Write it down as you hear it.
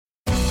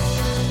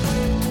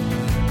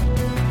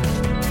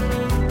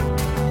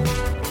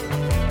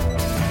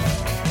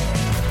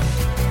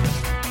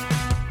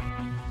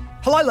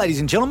Hello, ladies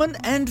and gentlemen,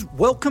 and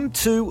welcome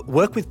to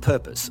Work with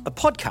Purpose, a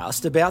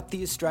podcast about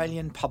the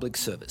Australian Public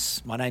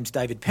Service. My name's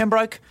David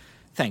Pembroke.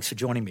 Thanks for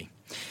joining me.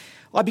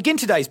 I begin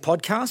today's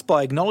podcast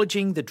by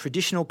acknowledging the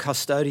traditional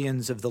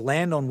custodians of the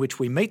land on which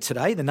we meet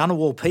today, the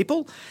Ngunnawal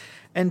people,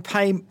 and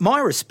pay my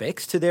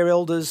respects to their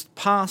elders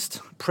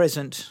past,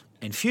 present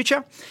and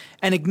future,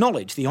 and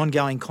acknowledge the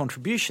ongoing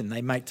contribution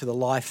they make to the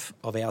life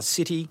of our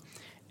city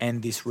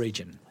and this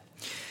region.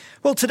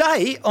 Well,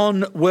 today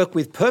on Work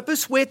with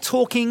Purpose, we're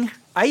talking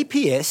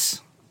APS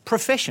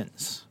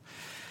professions.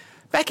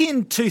 Back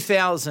in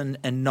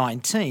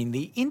 2019,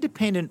 the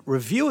Independent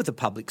Review of the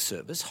Public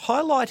Service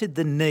highlighted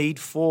the need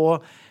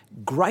for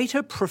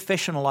greater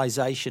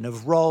professionalisation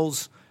of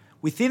roles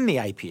within the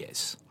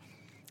APS.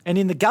 And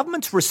in the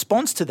government's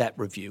response to that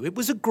review, it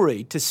was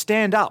agreed to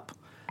stand up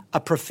a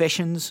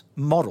professions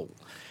model,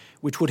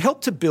 which would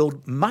help to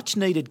build much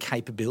needed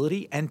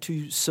capability and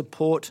to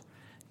support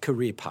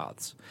career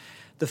paths.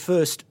 The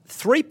first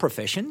three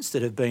professions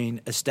that have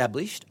been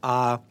established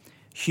are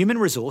human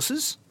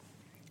resources,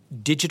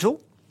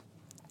 digital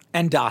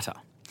and data.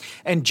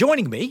 And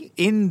joining me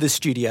in the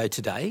studio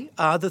today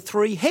are the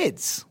three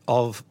heads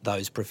of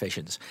those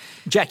professions.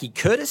 Jackie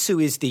Curtis, who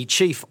is the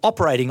Chief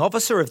Operating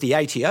Officer of the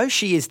ATO.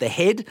 She is the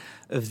head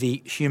of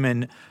the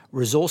human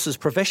resources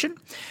profession.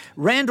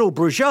 Randall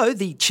Brugeau,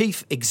 the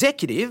Chief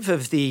Executive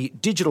of the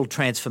Digital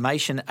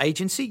Transformation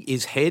Agency,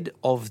 is head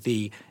of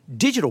the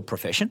digital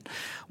profession,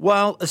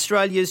 while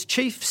Australia's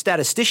Chief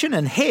Statistician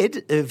and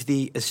head of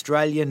the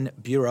Australian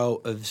Bureau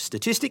of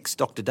Statistics,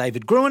 Dr.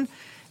 David Gruen,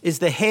 is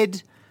the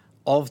head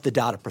of the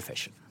data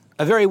profession.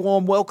 A very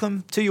warm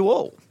welcome to you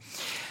all.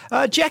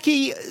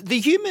 Jackie, the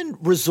human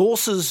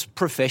resources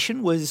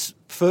profession was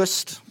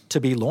first to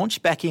be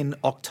launched back in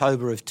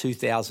October of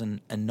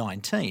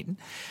 2019.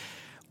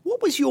 What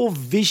was your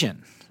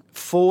vision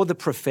for the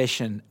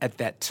profession at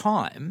that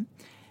time,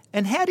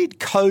 and how did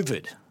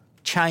COVID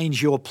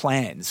change your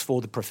plans for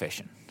the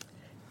profession?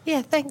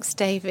 Yeah, thanks,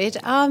 David.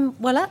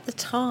 Well, at the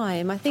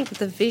time, I think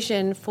the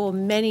vision for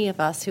many of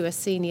us who are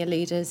senior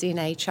leaders in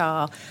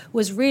HR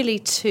was really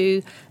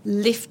to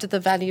lift the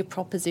value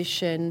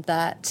proposition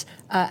that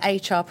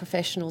HR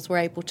professionals were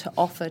able to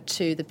offer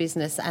to the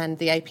business and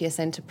the APS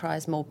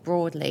enterprise more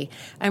broadly,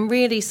 and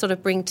really sort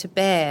of bring to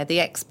bear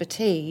the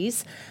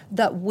expertise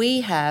that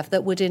we have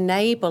that would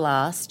enable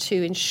us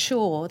to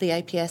ensure the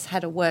APS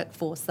had a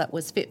workforce that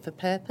was fit for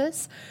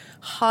purpose,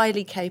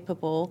 highly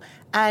capable,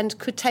 and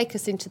could take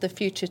us into the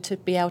future to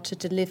be able to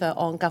deliver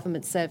on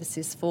government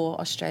services for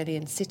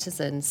Australian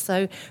citizens.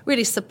 So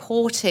really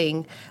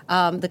supporting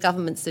the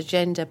government's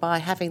agenda by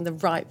having the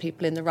right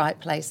people in the right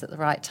place at the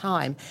right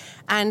time.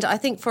 And I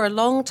think for a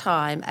long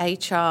time,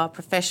 HR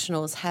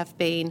professionals have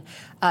been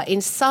in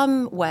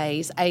some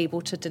ways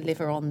able to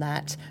deliver on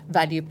that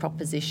value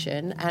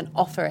proposition and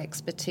offer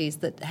expertise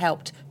that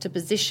helped to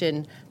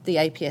position the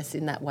APS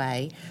in that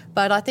way.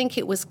 But I think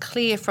it was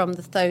clear from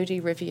the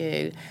Thodey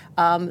review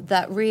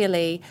that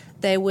really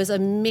there was a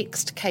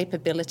mixed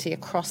capability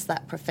across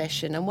that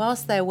profession. And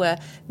whilst there were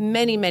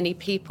many, many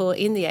people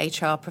in the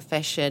HR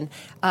profession,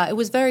 it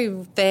was very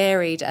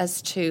varied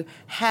as to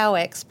how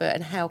expert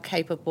and how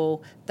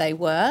capable they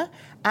were,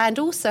 and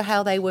also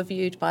how they were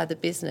viewed by the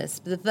business.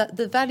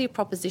 The value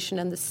proposition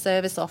and the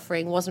service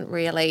offering wasn't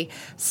really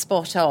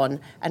spot on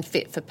and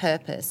fit for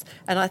purpose.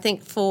 And I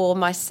think for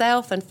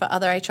myself and for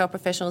other HR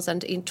professionals,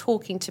 and in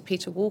talking to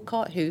Peter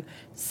Walcott, who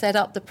set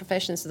up the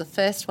professions, the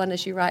first one,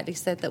 as you rightly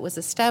said, that was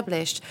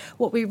established,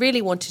 what we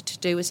really wanted to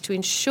do was to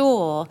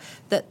ensure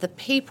that the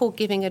people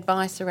giving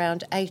advice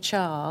around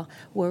HR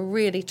were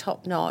really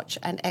top-notch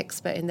and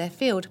expert in their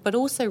field, but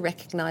also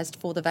recognised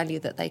for the value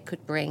that they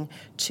could bring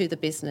to the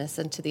business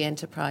and to the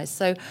enterprise.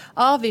 So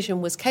our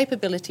vision was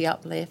capability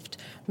uplift,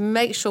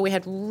 make sure we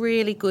had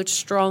really good,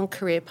 strong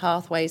career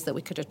pathways that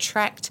we could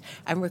attract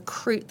and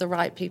recruit the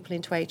right people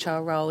into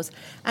HR roles,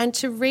 and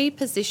to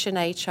reposition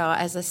HR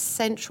as a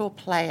central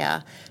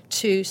player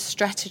to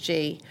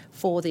strategy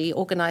for the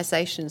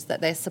organisations that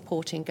they're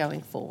supporting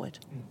going forward.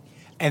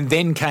 And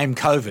then came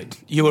COVID.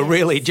 You were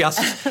really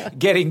just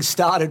getting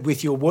started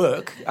with your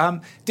work.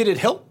 Did it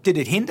help? Did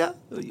it hinder?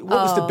 What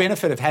was the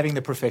benefit of having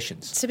the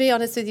professions? To be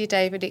honest with you,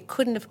 David, it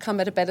couldn't have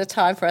come at a better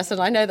time for us. And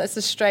I know that's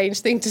a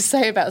strange thing to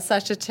say about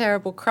such a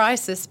terrible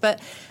crisis.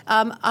 But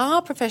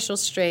our professional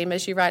stream,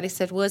 as you rightly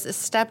said, was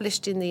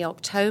established in the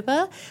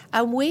October.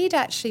 And we'd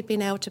actually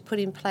been able to put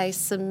in place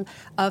some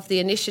of the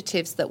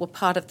initiatives that were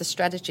part of the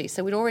strategy.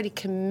 So we'd already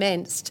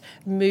commenced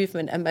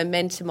movement and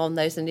momentum on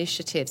those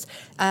initiatives.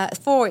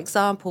 For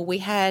example, we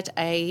had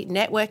a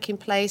network in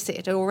place. It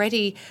had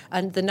already,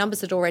 and the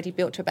numbers had already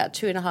built to about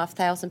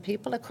 2,500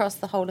 people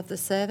across the whole of the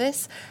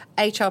service.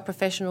 HR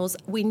professionals,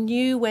 we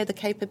knew where the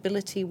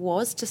capability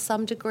was to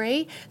some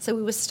degree. So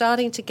we were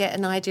starting to get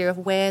an idea of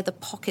where the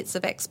pockets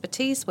of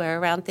expertise were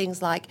around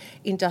things like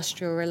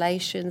industrial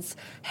relations,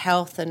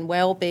 health and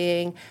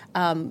well-being,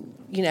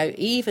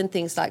 even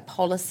things like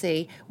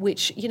policy,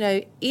 which,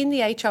 in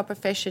the HR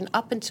profession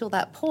up until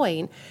that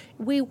point,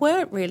 we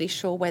weren't really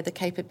sure where the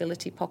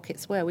capability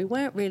pockets were. We weren't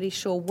weren't really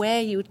sure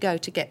where you would go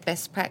to get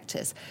best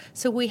practice.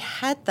 So we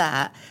had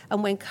that,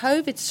 and when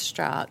COVID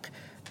struck,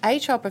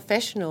 HR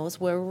professionals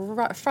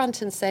were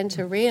front and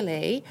centre,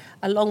 really,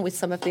 along with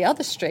some of the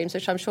other streams,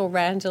 which I'm sure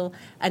Randall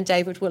and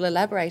David will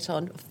elaborate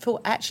on, for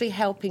actually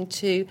helping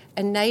to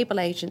enable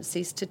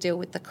agencies to deal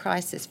with the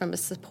crisis from a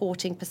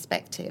supporting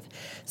perspective.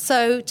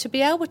 So to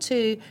be able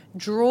to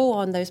draw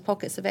on those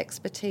pockets of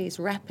expertise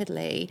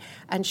rapidly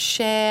and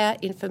share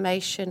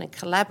information and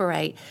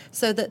collaborate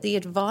so that the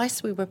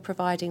advice we were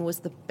providing was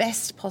the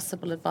best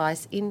possible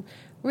advice in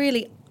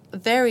really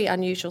very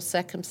unusual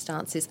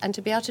circumstances, and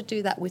to be able to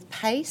do that with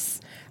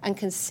pace and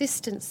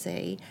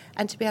consistency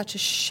and to be able to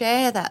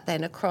share that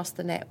then across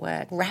the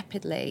network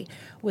rapidly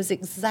was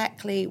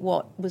exactly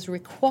what was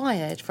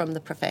required from the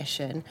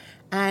profession,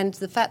 and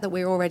the fact that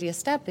we're already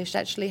established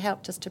actually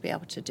helped us to be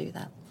able to do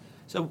that.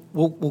 So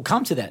we'll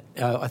come to that,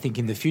 I think,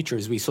 in the future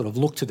as we sort of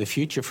look to the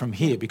future from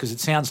here, because it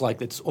sounds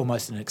like it's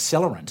almost an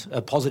accelerant,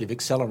 a positive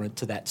accelerant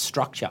to that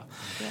structure.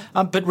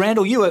 Yeah. But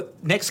Randall, you were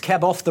next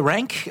cab off the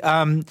rank.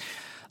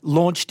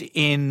 Launched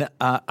in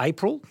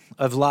April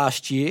of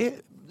last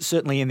year,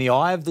 certainly in the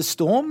eye of the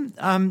storm.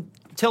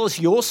 Tell us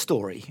your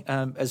story.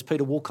 As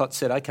Peter Walcott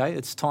said, okay,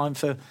 it's time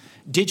for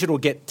digital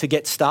to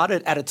get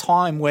started at a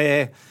time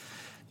where,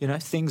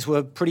 things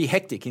were pretty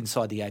hectic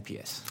inside the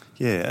APS.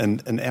 Yeah,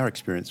 and our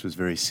experience was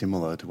very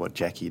similar to what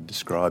Jackie had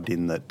described,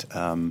 in that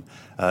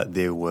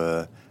there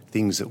were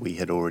things that we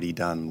had already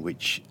done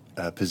which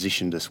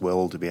positioned us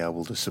well to be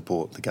able to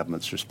support the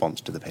government's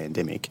response to the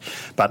pandemic.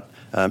 But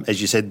as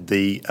you said,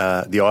 the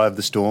eye of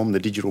the storm, the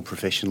digital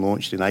profession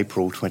launched in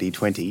April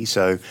 2020,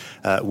 so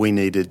we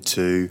needed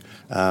to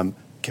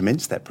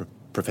commence that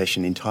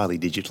profession entirely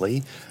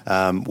digitally.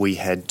 We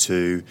had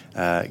to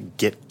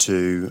get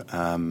to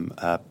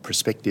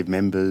prospective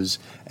members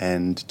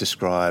and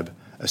describe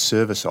a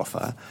service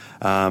offer,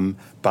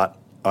 but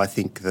I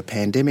think the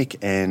pandemic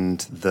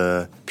and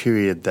the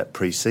period that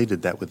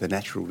preceded that with the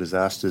natural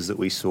disasters that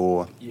we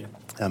saw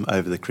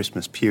over the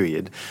Christmas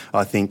period,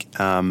 I think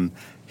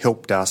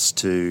helped us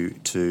to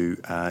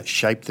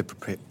shape the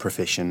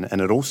profession, and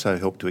it also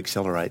helped to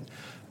accelerate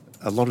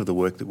a lot of the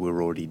work that we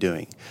were already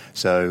doing.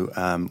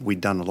 So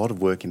we'd done a lot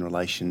of work in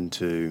relation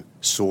to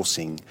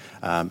sourcing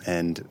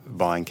and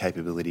buying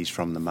capabilities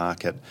from the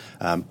market.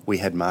 We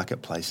had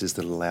marketplaces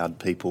that allowed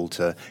people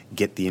to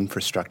get the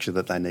infrastructure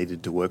that they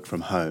needed to work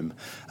from home.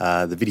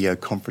 The video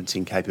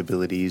conferencing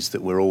capabilities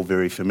that we're all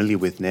very familiar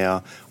with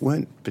now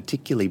weren't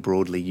particularly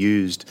broadly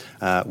used,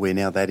 where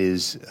now that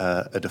is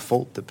a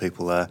default that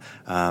people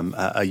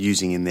are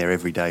using in their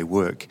everyday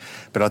work.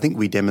 But I think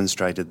we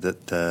demonstrated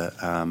that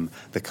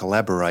the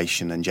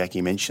collaboration, and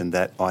Jackie mentioned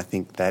that, I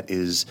think that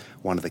is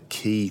one of the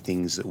key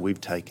things that we've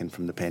taken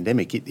from the pandemic.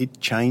 It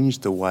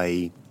changed the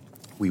way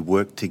we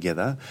work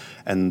together,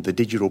 and the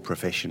digital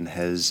profession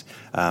has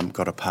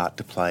got a part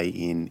to play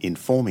in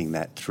informing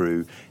that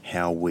through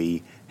how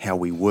we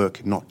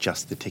work, not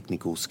just the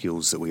technical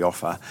skills that we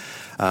offer.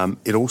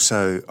 It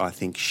also, I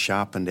think,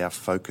 sharpened our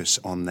focus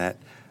on that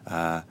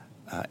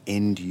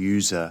end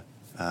user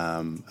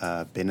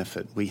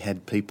benefit. We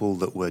had people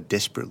that were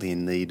desperately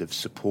in need of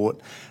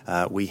support.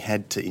 We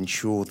had to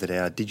ensure that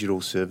our digital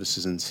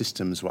services and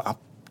systems were up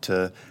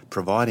to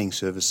providing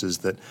services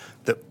that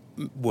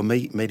were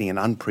meeting an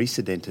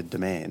unprecedented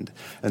demand.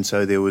 And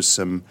so there was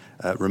some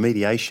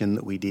remediation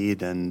that we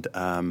did, and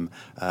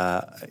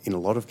in a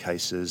lot of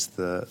cases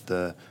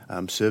the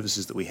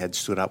services that we had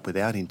stood up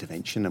without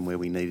intervention, and where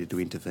we needed to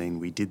intervene,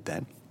 we did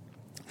that.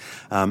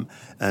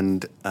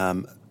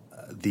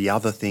 The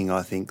other thing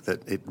I think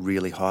that it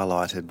really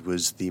highlighted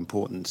was the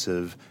importance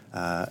of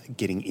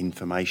getting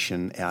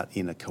information out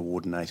in a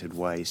coordinated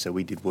way. So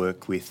we did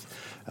work with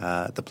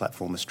the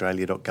platform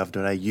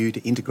australia.gov.au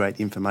to integrate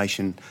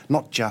information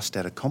not just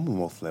at a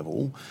Commonwealth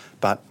level,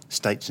 but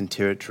states and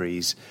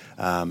territories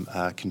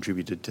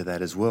contributed to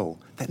that as well.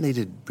 That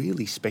needed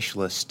really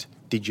specialist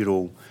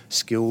digital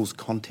skills,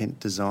 content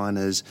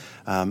designers,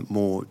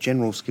 more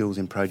general skills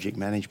in project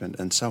management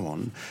and so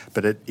on.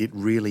 But it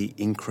really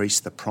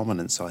increased the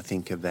prominence, I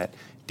think, of that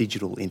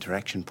digital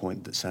interaction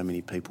point that so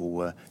many people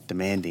were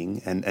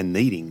demanding and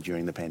needing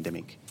during the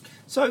pandemic.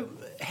 So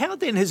how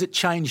then has it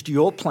changed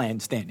your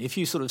plans then? If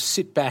you sort of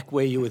sit back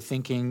where you were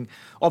thinking,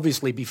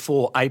 obviously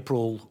before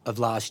April of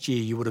last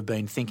year you would have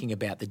been thinking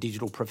about the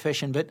digital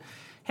profession, but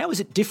how is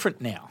it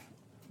different now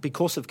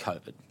because of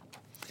COVID?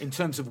 In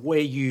terms of where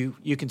you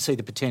can see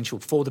the potential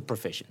for the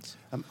professions?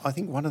 I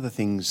think one of the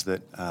things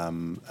that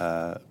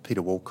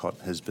Peter Walcott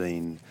has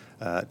been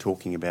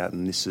talking about,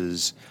 and this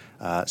is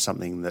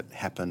something that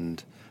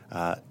happened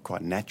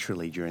quite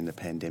naturally during the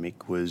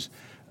pandemic, was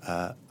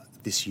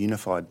this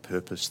unified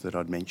purpose that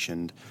I'd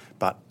mentioned,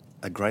 but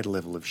a greater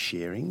level of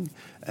sharing.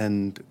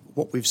 And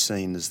what we've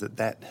seen is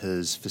that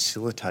has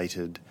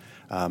facilitated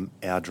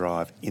our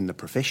drive in the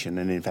profession,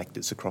 and in fact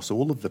it's across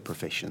all of the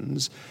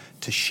professions,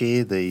 to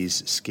share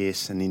these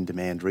scarce and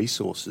in-demand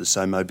resources.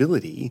 So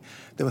mobility,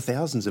 there were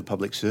thousands of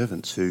public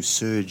servants who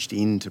surged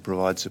in to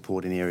provide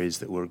support in areas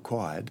that were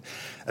required.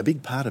 A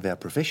big part of our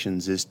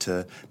professions is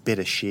to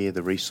better share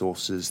the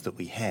resources that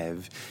we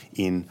have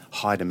in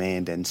high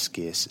demand and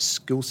scarce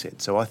skill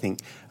sets. So I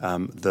think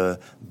the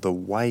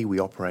way we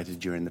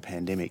operated during the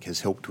pandemic has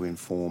helped to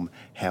inform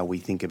how we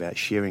think about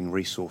sharing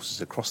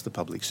resources across the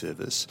public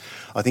service.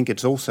 I think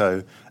it's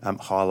also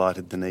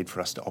highlighted the need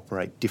for us to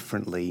operate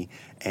differently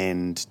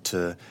and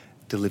to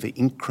deliver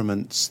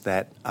increments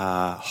that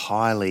are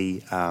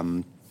highly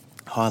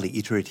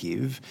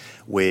iterative,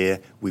 where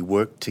we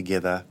work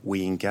together,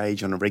 we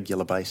engage on a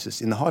regular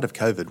basis. In the height of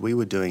COVID, we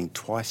were doing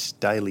twice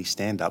daily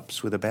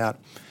stand-ups with about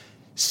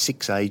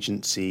 6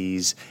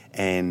 agencies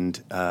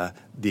and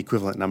the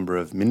equivalent number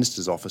of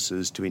ministers'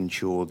 offices to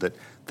ensure that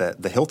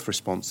the health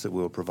response that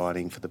we were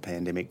providing for the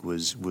pandemic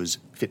was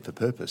fit for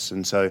purpose.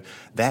 And so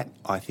that,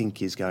 I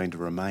think, is going to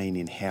remain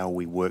in how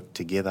we work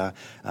together,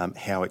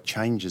 how it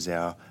changes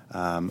our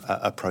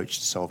approach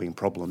to solving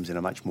problems in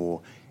a much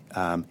more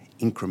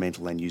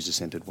incremental and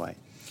user-centred way.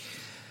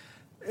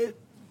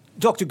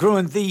 Dr.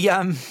 Gruen,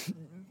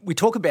 we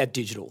talk about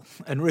digital,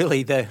 and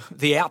really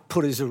the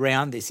output is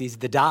around this is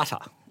the data.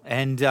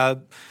 And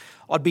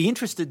I'd be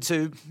interested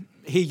to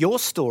hear your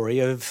story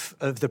of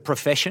the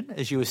profession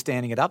as you were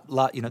standing it up,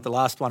 the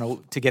last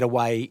one to get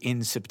away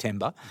in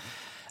September.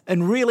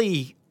 And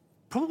really,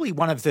 probably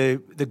one of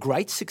the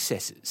great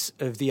successes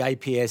of the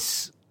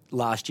APS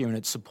last year in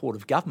its support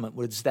of government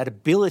was that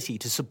ability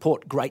to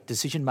support great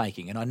decision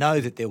making. And I know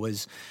that there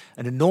was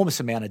an enormous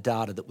amount of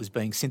data that was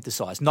being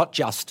synthesised, not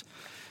just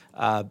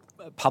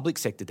public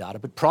sector data,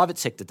 but private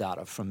sector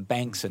data from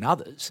banks and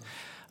others.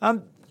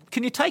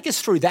 Can you take us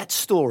through that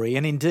story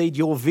and indeed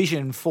your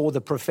vision for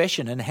the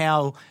profession and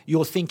how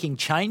your thinking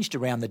changed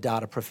around the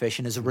data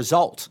profession as a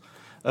result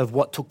of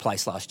what took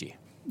place last year?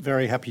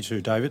 Very happy to,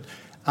 David.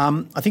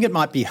 I think it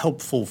might be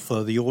helpful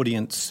for the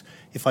audience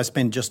if I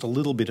spend just a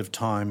little bit of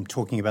time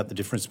talking about the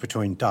difference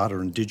between data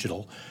and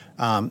digital.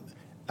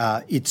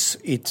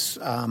 It's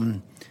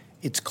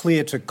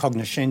clear to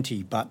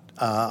cognoscenti, but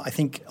I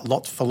think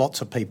for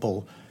lots of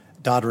people,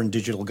 data and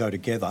digital go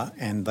together,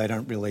 and they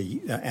don't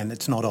really, and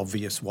it's not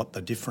obvious what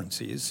the difference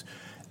is.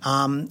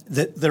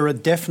 There are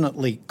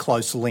definitely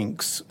close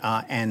links,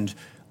 and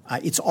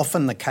it's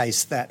often the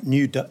case that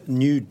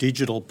new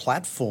digital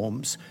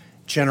platforms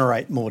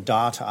generate more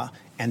data,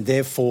 and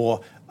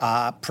therefore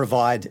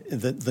provide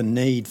the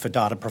need for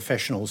data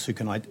professionals who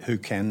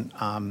can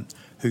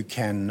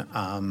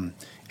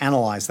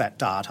analyse that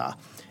data.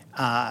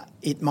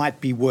 It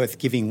might be worth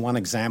giving one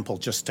example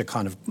just to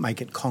kind of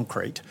make it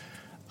concrete.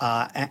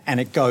 And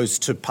it goes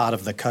to part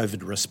of the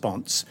COVID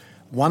response.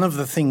 One of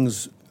the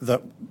things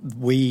that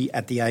we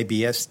at the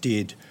ABS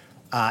did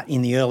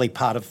in the early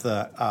part of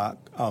the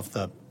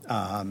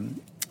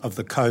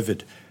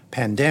COVID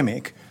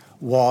pandemic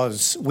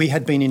was we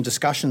had been in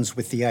discussions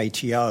with the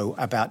ATO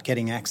about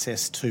getting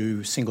access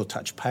to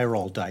single-touch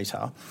payroll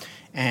data,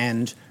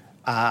 and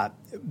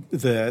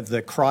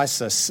the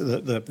crisis,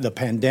 the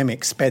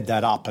pandemic sped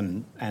that up,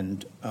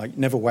 and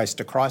never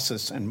waste a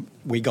crisis. And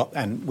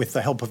with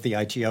the help of the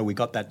ATO, we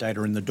got that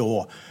data in the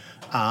door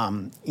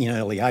in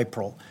early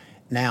April.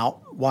 Now,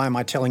 why am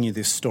I telling you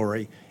this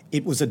story?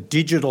 It was a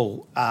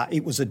digital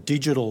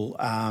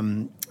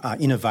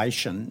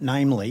innovation,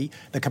 namely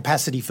the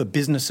capacity for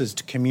businesses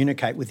to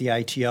communicate with the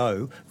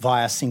ATO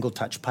via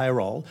single-touch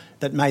payroll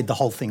that made the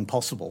whole thing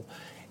possible.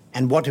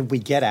 And what did we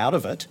get out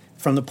of it?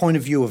 From the point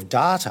of view of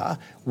data,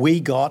 we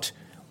got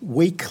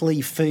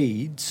weekly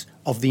feeds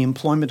of the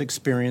employment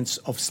experience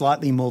of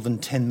slightly more than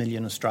 10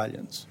 million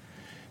Australians.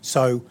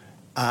 So,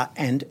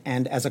 and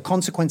as a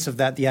consequence of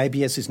that, the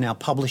ABS is now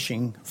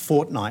publishing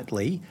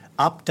fortnightly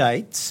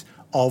updates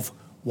of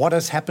what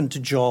has happened to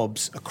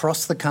jobs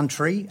across the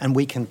country, and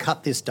we can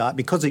cut this data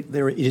because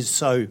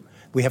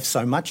we have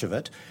so much of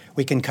it.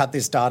 We can cut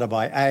this data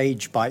by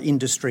age, by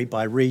industry,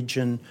 by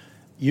region,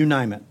 you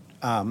name it,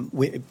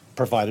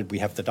 provided we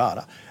have the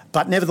data.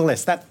 But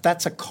nevertheless,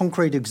 that's a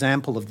concrete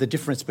example of the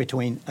difference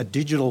between a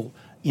digital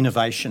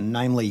innovation,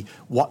 namely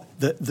what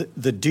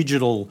the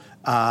digital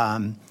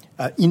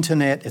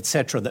internet,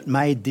 etc., that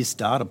made this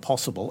data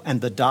possible, and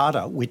the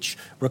data which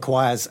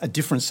requires a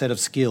different set of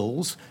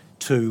skills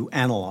to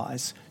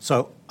analyse.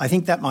 So I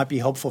think that might be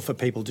helpful for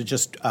people to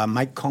just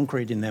make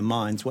concrete in their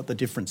minds what the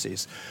difference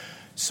is.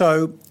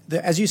 So,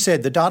 as you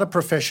said, the data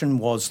profession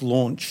was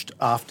launched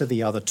after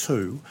the other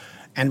two,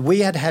 and we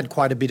had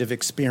quite a bit of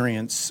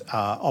experience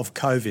of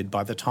COVID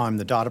by the time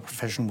the data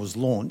profession was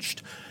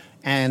launched.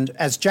 And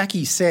as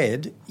Jackie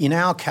said, in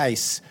our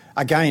case,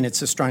 again,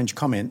 it's a strange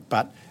comment,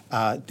 but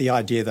the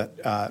idea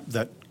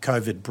that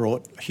COVID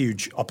brought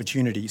huge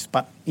opportunities,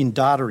 but in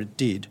data it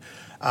did.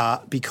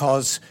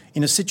 Because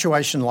in a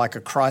situation like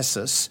a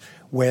crisis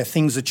where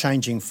things are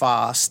changing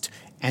fast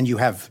and you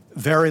have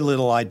very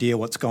little idea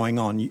what's going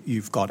on,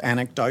 you've got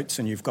anecdotes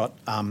and you've got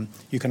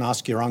you can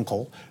ask your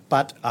uncle,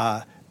 but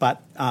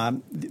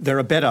there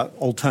are better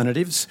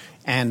alternatives.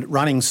 and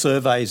running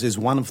surveys is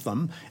one of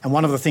them. And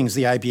one of the things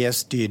the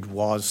ABS did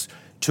was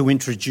to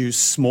introduce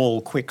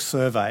small, quick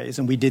surveys,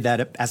 and we did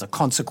that as a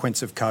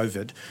consequence of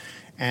COVID.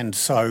 And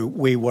so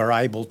we were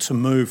able to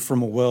move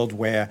from a world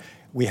where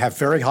we have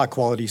very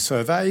high-quality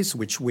surveys,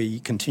 which we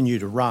continue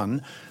to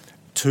run,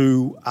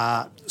 to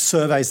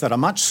surveys that are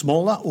much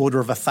smaller, order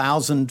of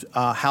 1,000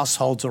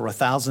 households or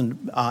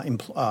 1,000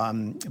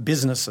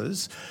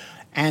 businesses,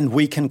 and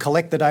we can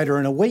collect the data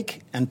in a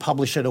week and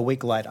publish it a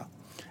week later.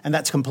 And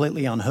that's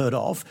completely unheard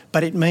of,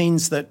 but it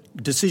means that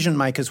decision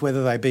makers,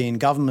 whether they be in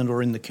government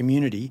or in the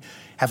community,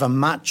 have a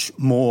much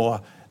more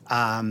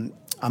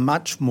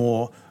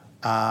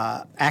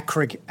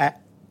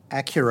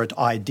accurate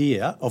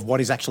idea of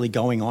what is actually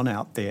going on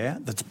out there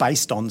that's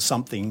based on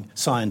something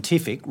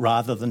scientific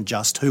rather than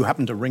just who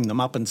happened to ring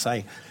them up and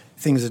say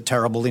things are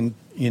terrible in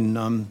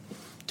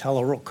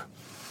Tallarook.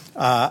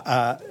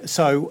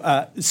 So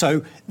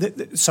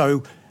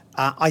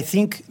I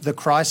think the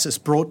crisis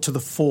brought to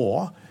the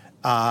fore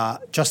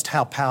just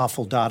how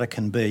powerful data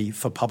can be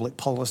for public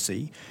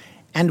policy.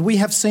 And we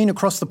have seen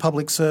across the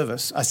public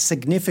service a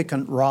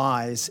significant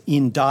rise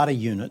in data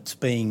units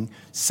being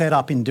set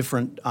up in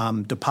different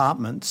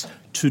departments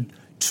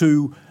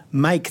to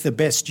make the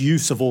best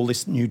use of all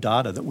this new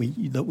data that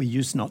we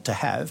used not to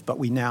have, but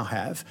we now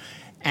have.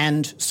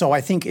 And so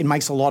I think it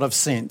makes a lot of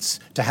sense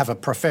to have a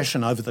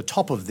profession over the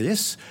top of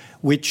this,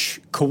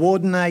 which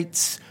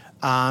coordinates,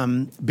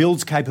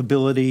 builds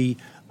capability,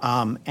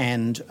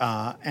 and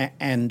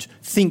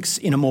thinks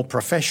in a more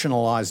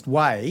professionalised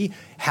way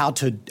how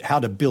to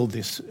build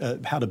this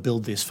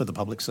for the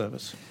public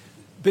service.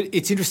 But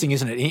it's interesting,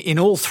 isn't it? In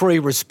all three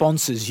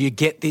responses, you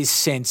get this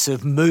sense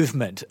of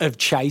movement, of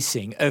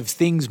chasing, of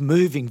things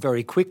moving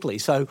very quickly.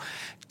 So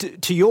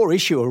to your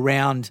issue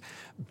around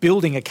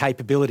building a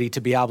capability to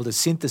be able to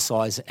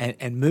synthesise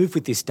and move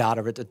with this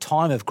data at a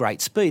time of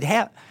great speed,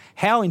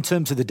 how in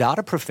terms of the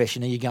data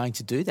profession are you going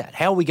to do that?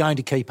 How are we going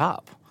to keep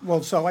up?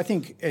 Well, so I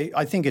think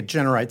it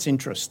generates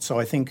interest. So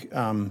I think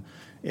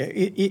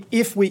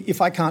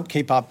if I can't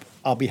keep up,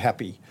 I'll be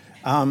happy.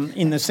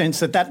 In the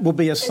sense that will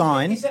be a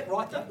sign. Is that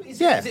right though? Is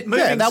it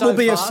moving that so will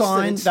be a fast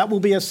sign. That will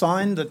be a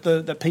sign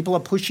that people are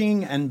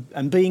pushing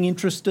and being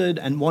interested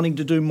and wanting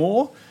to do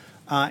more.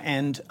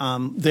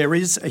 There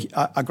is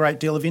a great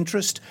deal of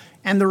interest,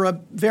 and there are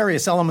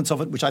various elements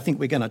of it which I think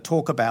we're going to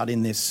talk about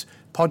in this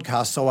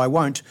podcast. So I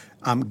won't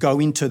go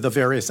into the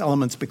various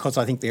elements because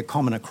I think they're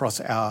common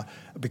across our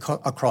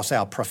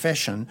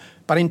profession.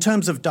 But in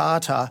terms of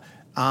data,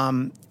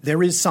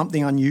 there is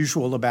something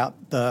unusual about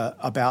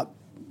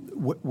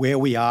where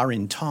we are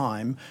in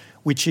time,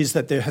 which is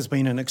that there has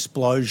been an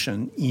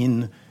explosion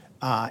in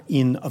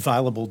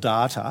available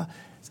data.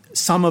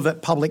 Some of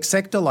it public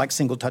sector, like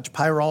single touch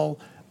payroll,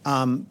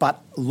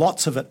 but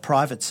lots of it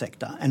private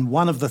sector. And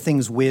one of the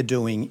things we're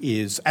doing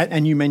is,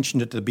 and you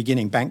mentioned at the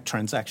beginning, bank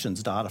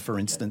transactions data, for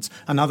instance.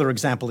 Another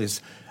example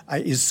is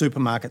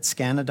supermarket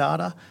scanner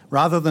data.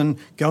 Rather than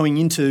going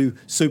into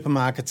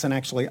supermarkets and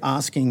actually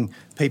asking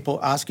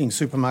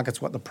supermarkets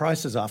what the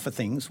prices are for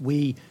things,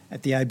 we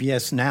at the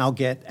ABS now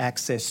get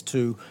access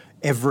to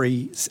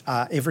every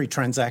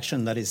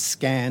transaction that is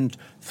scanned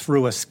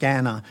through a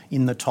scanner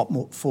in the top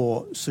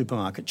 4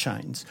 supermarket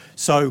chains.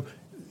 So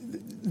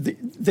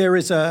there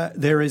is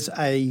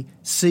a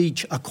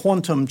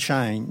quantum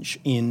change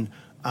in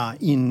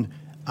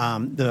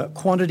the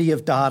quantity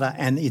of data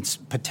and its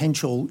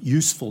potential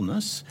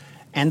usefulness.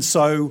 And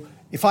so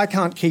if I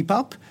can't keep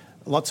up,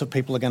 lots of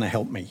people are going to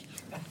help me.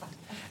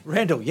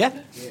 Randall, yeah?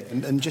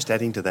 And just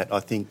adding to that, I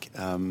think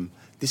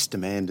this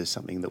demand is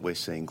something that we're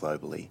seeing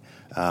globally.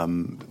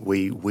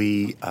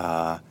 We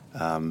are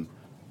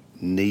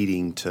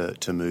needing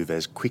to move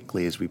as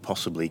quickly as we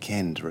possibly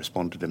can to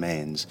respond to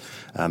demands.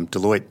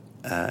 Deloitte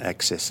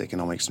Access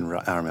Economics and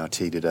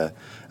RMIT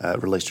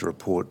released a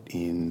report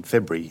in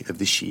February of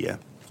this year,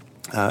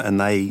 and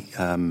they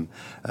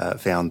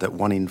found that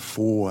 1 in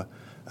 4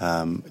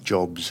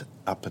 jobs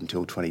up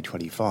until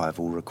 2025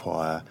 will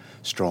require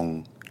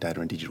strong data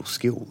and digital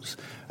skills.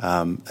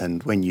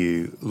 And when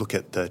you look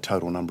at the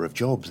total number of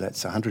jobs,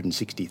 that's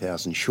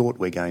 160,000 short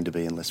we're going to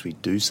be unless we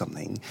do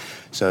something.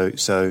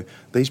 So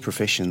these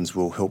professions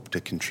will help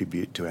to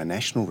contribute to our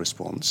national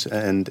response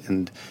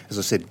and as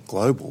I said,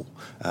 global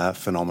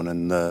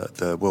phenomenon.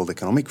 The World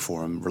Economic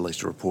Forum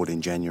released a report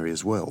in January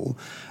as well.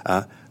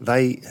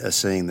 They are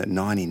seeing that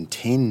 9 in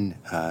 10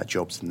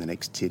 jobs in the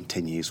next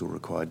 10 years will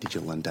require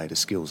digital and data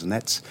skills, and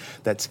that's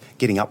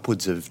getting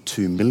upwards of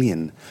 2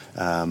 million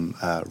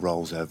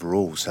roles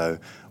overall. So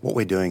what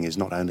we're doing is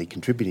not only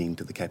contributing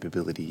to the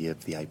capability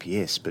of the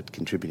APS, but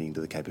contributing to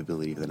the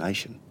capability of the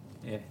nation.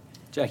 Yeah.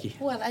 Jackie.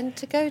 Well, and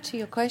to go to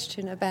your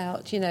question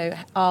about,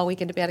 are we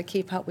going to be able to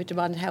keep up with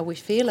demand and how we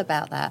feel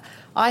about that,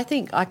 I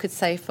think I could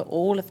say for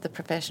all of the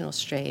professional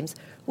streams,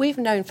 we've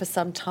known for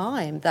some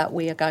time that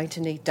we are going to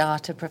need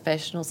data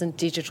professionals and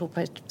digital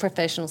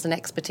professionals and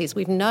expertise.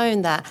 We've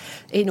known that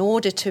in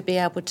order to be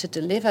able to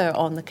deliver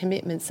on the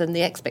commitments and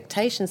the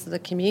expectations of the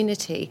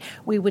community,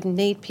 we would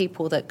need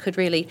people that could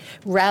really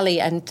rally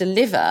and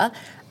deliver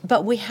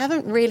But we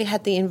haven't really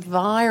had the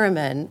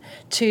environment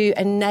to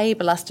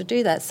enable us to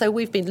do that. So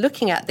we've been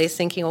looking at this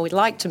thinking, we'd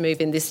like to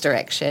move in this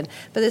direction,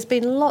 but there's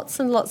been lots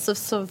and lots of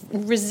sort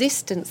of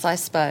resistance, I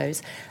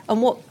suppose.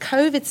 And what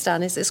COVID's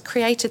done is it's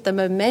created the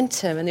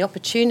momentum and the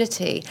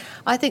opportunity.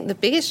 I think the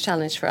biggest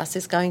challenge for us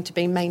is going to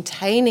be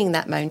maintaining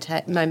that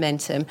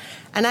momentum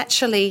and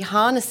actually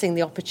harnessing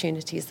the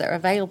opportunities that are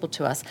available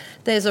to us.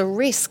 There's a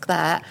risk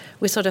that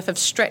we sort of have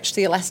stretched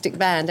the elastic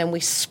band and we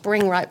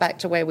spring right back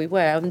to where we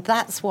were, and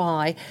that's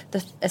why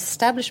the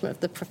establishment of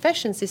the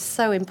professions is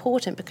so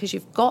important, because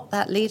you've got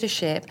that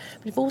leadership,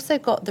 but you've also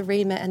got the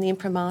remit and the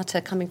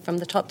imprimatur coming from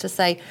the top to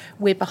say,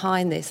 we're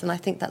behind this, and I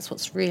think that's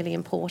what's really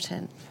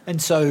important.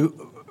 And so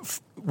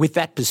with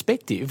that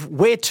perspective,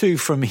 where to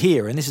from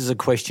here? And this is a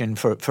question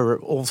for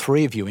all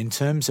three of you in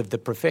terms of the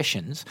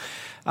professions.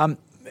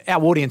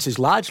 Our audience is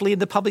largely in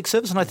the public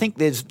service, and I think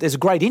there's a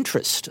great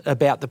interest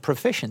about the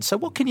profession. So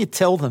what can you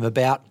tell them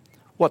about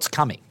what's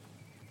coming?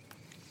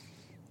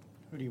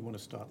 Who do you want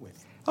to start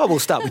with? Oh, we'll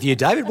start with you,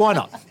 David. Why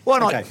not? Why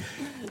not? Okay.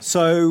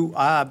 So,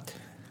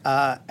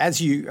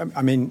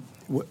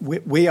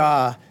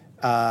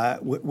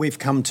 we've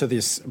come to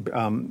this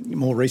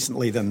more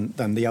recently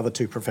than the other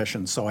two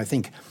professions. So I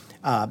think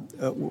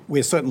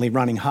we're certainly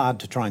running hard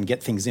to try and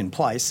get things in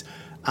place.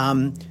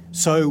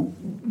 So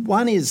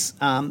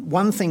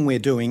one thing we're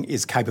doing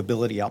is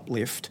capability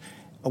uplift.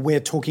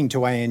 We're talking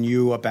to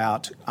ANU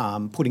about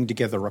putting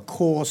together a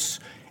course,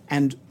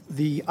 and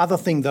the other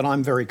thing that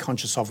I'm very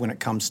conscious of when it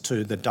comes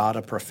to the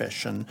data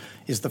profession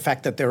is the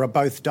fact that there are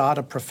both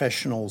data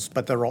professionals,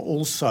 but there are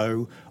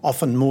also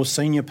often more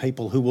senior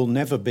people who will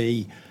never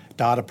be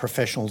data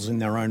professionals in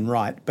their own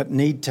right, but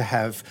need to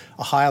have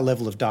a higher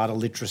level of data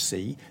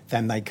literacy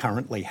than they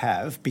currently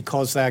have,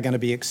 because they are going to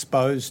be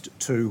exposed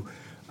to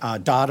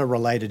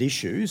data-related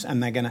issues,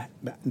 and they're going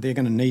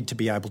to need to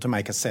be able to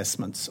make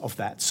assessments of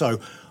that. So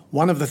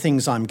one of the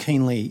things I'm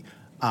keenly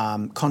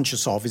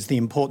conscious of is the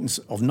importance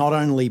of not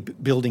only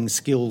building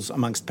skills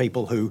amongst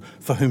people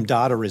for whom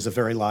data is a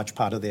very large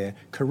part of their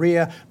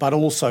career, but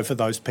also for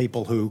those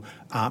people who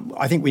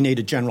I think we need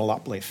a general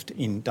uplift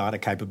in data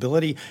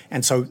capability.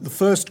 And so the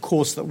first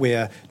course that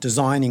we're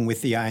designing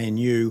with the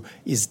ANU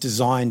is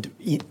designed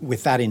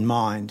with that in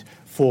mind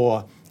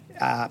for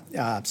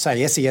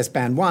say SES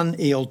Band 1,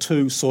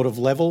 EL2 sort of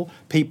level,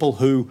 people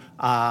who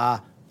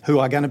are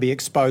going to be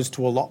exposed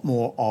to a lot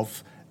more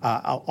of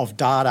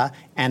data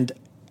and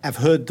have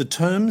heard the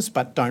terms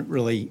but don't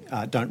really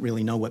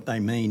know what they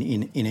mean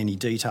in any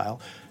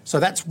detail. So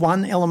that's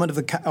one element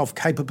of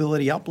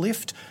capability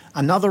uplift.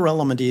 Another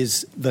element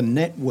is the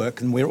network,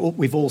 and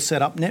we've all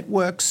set up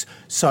networks,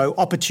 so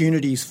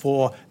opportunities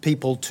for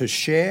people to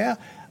share.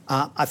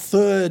 A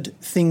third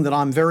thing that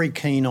I'm very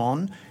keen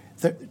on,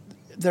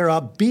 there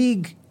are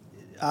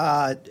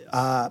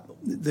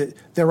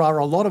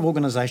a lot of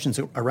organisations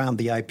around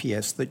the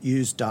APS that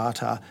use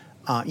data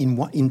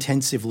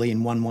intensively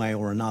in one way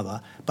or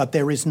another, but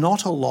there is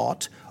not a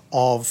lot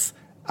of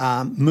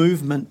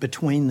movement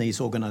between these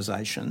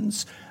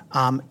organisations,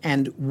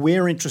 and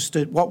we're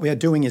interested. What we're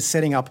doing is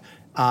setting up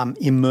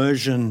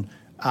immersion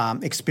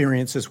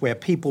experiences where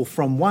people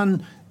from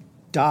one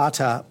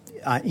data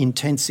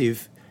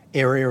intensive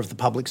area of the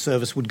public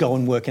service would go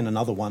and work in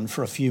another one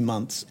for a few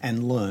months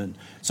and learn.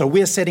 So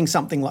we're setting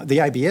something like, the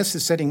ABS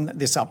is setting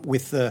this up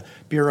with the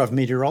Bureau of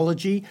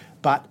Meteorology,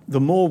 but the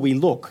more we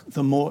look,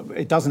 the more,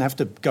 it doesn't have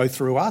to go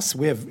through us.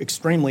 We're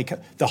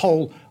the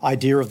whole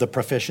idea of the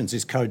professions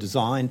is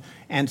co-design,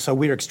 and so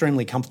we're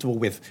extremely comfortable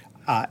with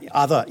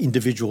other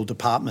individual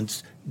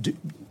departments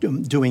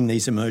doing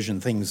these immersion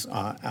things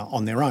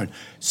on their own.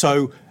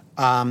 So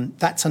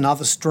that's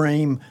another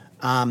stream.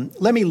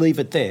 Let me leave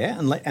it there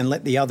and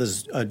let the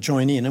others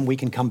join in, and we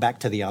can come back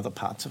to the other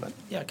parts of it.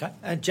 Yeah, okay.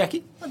 And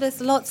Jackie? Well,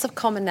 there's lots of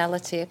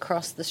commonality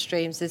across the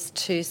streams as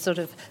to sort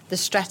of the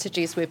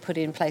strategies we've put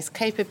in place.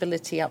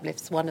 Capability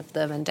uplift's one of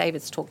them, and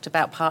David's talked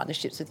about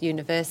partnerships with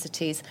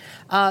universities.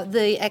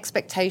 The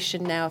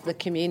expectation now of the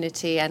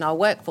community and our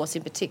workforce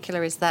in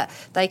particular is that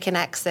they can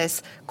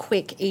access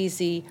quick,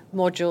 easy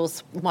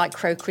modules.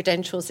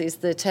 Micro-credentials is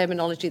the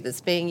terminology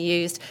that's being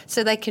used,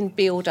 so they can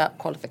build up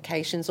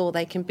qualifications or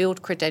they can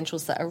build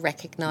credentials that are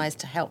recognised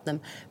to help them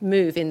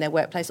move in their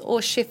workplace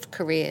or shift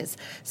careers.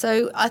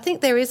 So I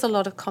think there is a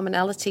lot of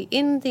commonality.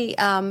 In the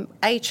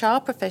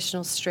HR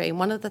professional stream,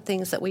 one of the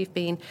things that we've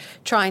been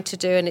trying to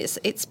do, and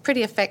it's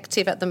pretty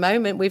effective at the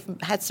moment, we've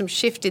had some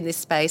shift in this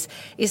space,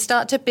 is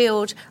start to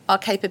build our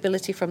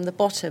capability from the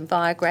bottom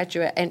via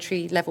graduate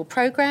entry-level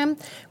program.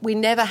 We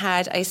never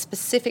had a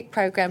specific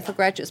program for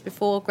graduates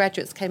before.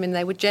 Graduates came in,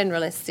 they were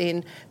generalists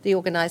in the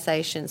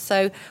organisation.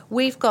 So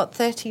we've got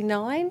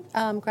 39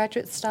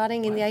 graduates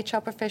starting in the HR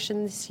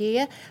profession this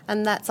year,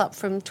 and that's up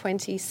from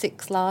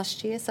 26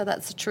 last year, so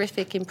that's a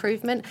terrific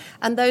improvement.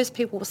 And those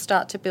people will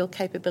start to build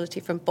capability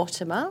from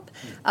bottom up.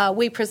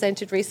 We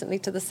presented recently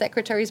to the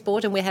Secretary's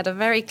Board, and we had a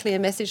very clear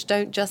message: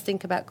 don't just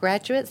think about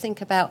graduates,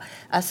 think about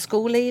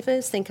school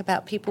leavers, think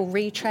about people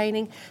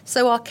retraining.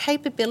 So our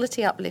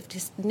capability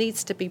uplift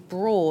needs to be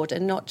broad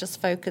and not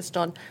just focused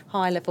on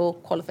high-level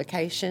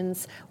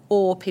qualifications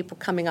or people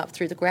coming up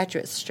through the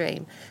graduate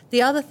stream. The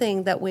other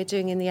thing that we're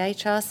doing in the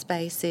HR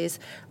space is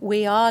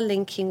we are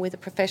linking with a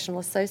professional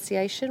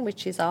association,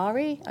 which is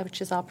ARI,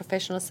 which is our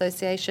professional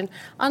association.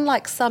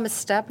 Unlike some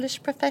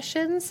established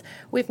professions,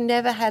 we've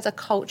never had a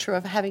culture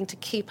of having to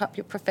keep up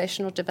your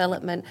professional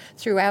development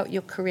throughout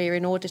your career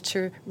in order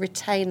to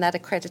retain that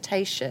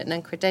accreditation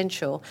and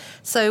credential.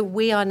 So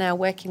we are now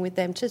working with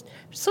them to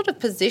sort of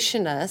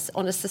position us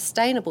on a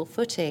sustainable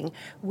footing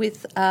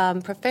with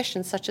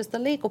professions such as the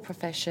legal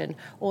profession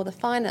or the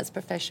finance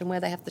profession, where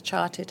they have the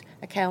chartered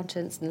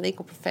accountants and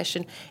legal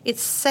profession.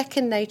 It's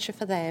second nature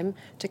for them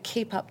to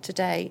keep up to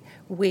date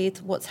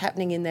with what's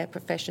happening in their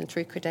profession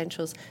through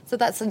credentials. So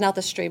that's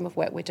another stream of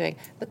work we're doing.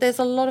 But there's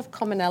a lot of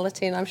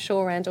commonality, and I'm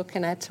sure Randall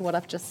can add to what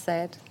I've just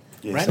said.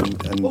 Yes,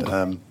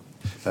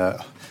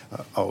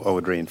 I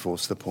would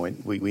reinforce the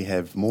point. We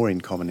have more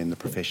in common in the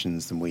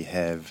professions than we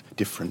have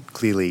different.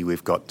 Clearly,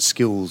 we've got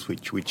skills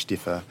which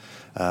differ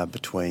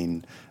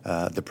between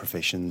the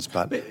professions.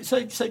 But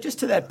so just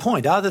to that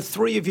point, are the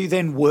three of you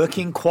then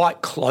working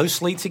quite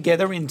closely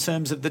together in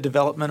terms of the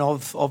development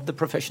of the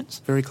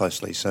professions? Very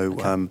closely. So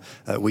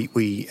okay.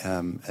 We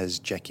as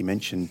Jackie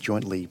mentioned,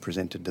 jointly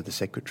presented to the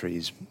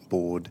Secretary's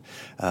Board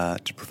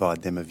to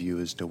provide them a view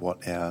as to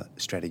what our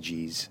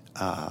strategies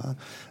are,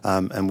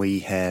 and we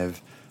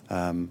have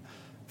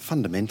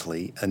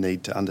fundamentally a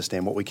need to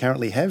understand what we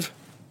currently have,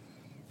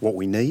 what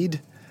we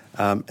need,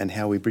 and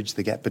how we bridge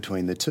the gap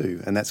between the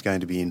two. And that's going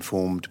to be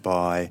informed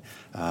by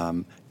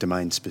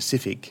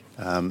domain-specific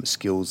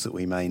skills that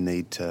we may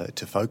need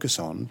to focus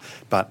on.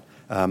 But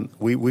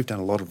we've done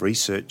a lot of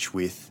research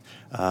with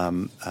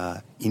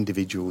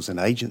individuals and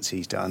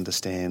agencies to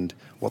understand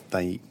what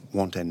they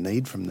want and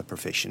need from the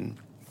profession.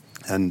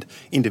 And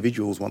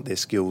individuals want their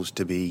skills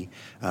to be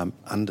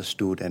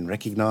understood and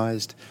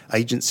recognised.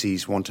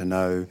 Agencies want to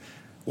know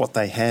what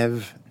they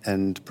have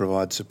and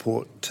provide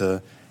support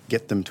to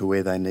get them to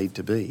where they need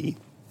to be.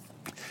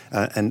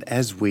 And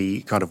as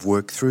we kind of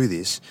work through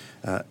this,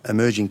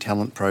 emerging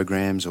talent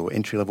programs or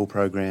entry-level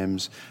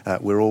programs,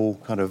 we're all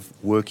kind of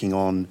working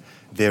on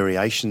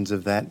variations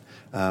of that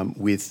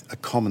with a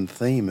common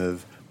theme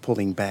of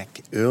pulling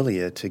back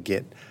earlier to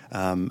get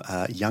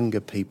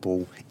younger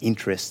people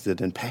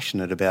interested and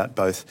passionate about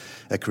both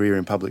a career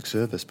in public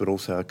service but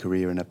also a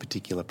career in a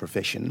particular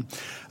profession.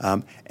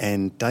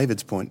 And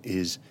David's point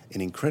is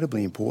an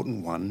incredibly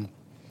important one.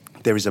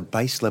 There is a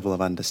base level of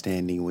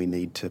understanding we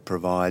need to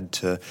provide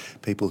to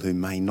people who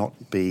may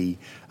not be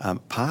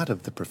part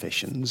of the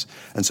professions.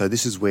 And so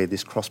this is where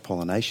this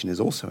cross-pollination is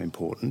also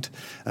important.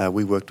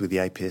 We worked with the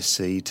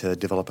APSC to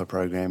develop a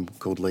program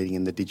called Leading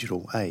in the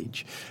Digital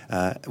Age.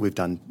 We've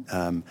done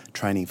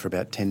training for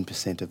about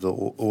 10% of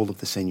all of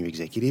the senior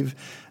executive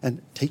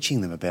and teaching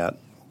them about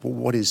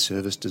what is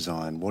service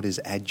design? What does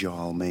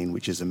agile mean,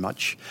 which is a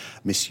much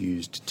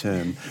misused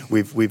term?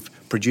 We've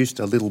produced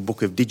a little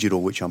book of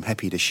digital, which I'm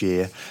happy to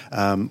share,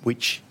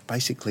 which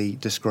basically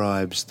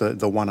describes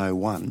the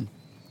 101.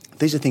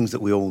 These are things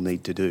that we all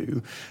need to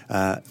do.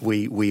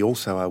 We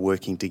also are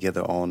working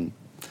together on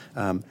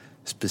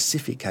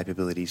specific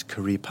capabilities,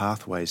 career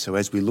pathways. So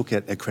as we look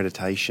at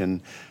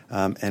accreditation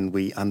and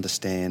we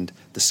understand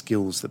the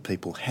skills that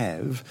people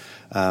have,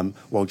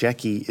 while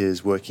Jackie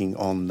is working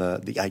on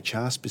the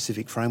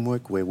HR-specific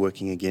framework, we're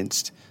working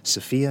against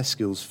Sophia,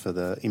 Skills for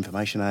the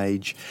Information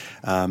Age,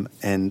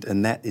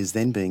 and that is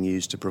then being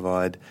used to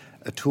provide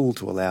a tool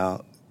to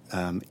allow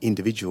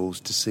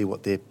individuals to see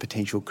what their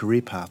potential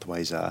career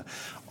pathways are.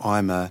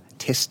 I'm a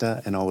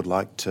tester and I would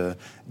like to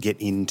get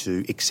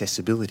into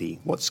accessibility.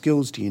 What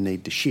skills do you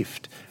need to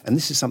shift? And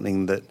this is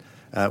something that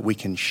we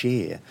can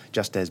share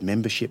just as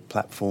membership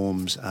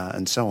platforms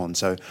and so on.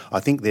 So I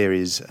think there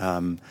is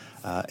an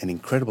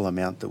incredible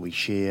amount that we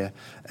share,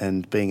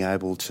 and being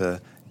able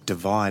to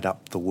divide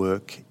up the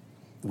work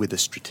with a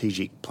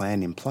strategic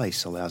plan in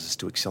place allows us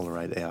to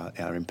accelerate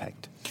our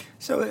impact.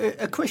 So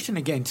a question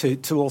again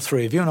to all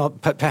three of you,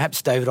 and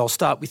perhaps, David, I'll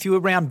start with you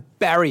around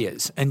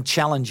barriers and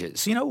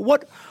challenges. You know,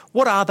 what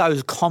are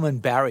those common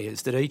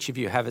barriers that each of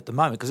you have at the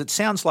moment? Because it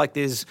sounds like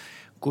there's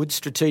good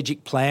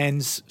strategic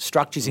plans,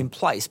 structures in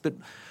place, but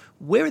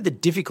where are the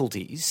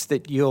difficulties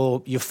that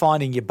you're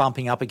finding you're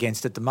bumping up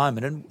against at the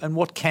moment, and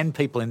what can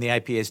people in the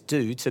APS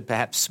do to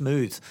perhaps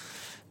smooth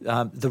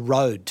the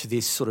road to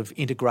this sort of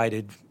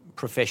integrated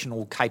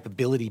professional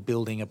capability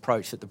building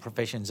approach that the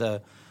professions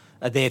are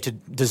there to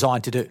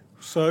designed to do?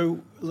 So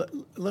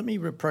let me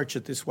approach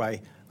it this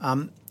way.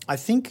 I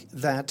think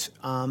that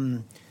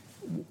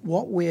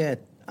what we're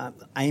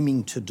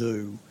aiming to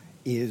do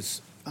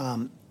is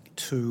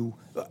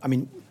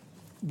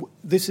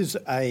this is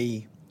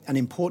an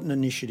important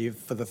initiative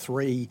for the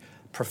three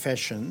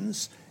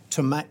professions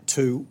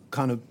to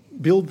kind of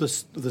build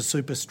the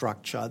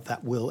superstructure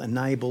that will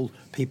enable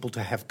people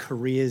to have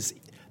careers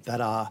that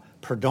are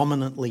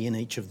predominantly in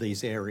each of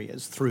these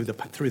areas through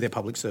their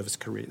public service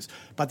careers.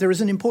 But there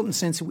is an important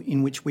sense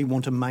in which we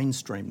want to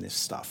mainstream this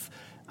stuff.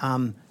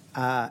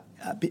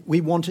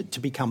 We want it to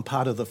become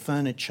part of the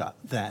furniture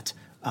that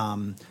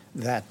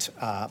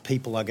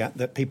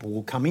people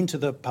will come into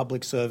the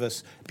public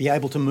service, be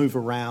able to move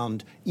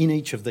around in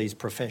each of these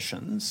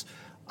professions.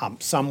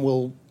 Some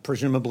will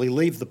presumably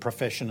leave the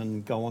profession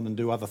and go on and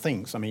do other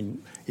things. I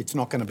mean, it's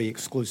not going to be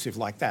exclusive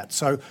like that.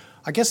 So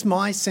I guess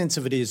my sense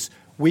of it is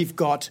we've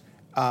got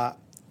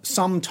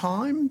some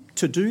time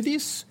to do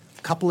this,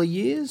 a couple of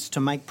years to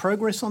make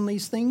progress on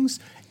these things,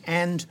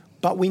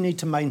 but we need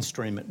to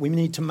mainstream it. We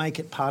need to make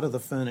it part of the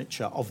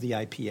furniture of the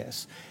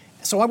APS.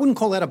 So I wouldn't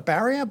call that a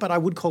barrier, but I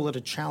would call it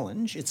a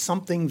challenge. It's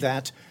something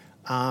that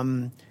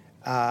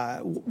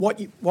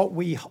what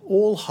we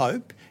all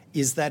hope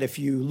is that if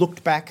you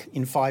looked back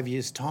in 5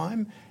 years'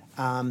 time,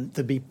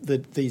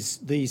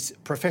 these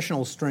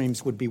professional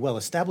streams would be well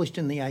established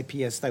in the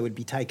APS. They would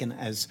be taken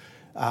as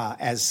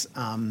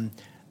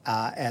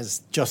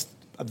just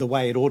the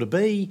way it ought to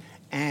be,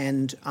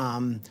 and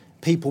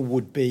people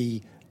would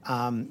be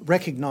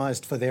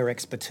recognised for their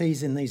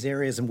expertise in these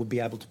areas and would be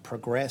able to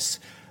progress.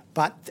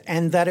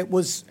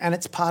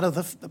 It's part of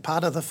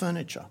the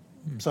furniture.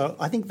 So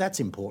I think that's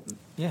important.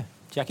 Yeah.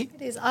 Jackie?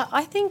 It is.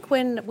 I think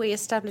when we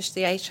established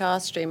the HR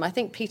stream, I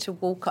think Peter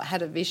Walcott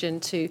had a vision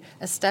to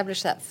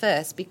establish that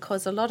first,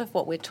 because a lot of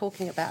what we're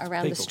talking about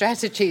around the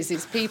strategies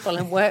is people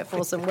and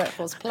workforce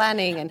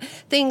planning and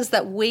things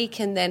that we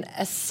can then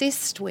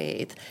assist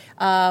with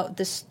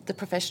the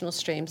professional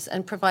streams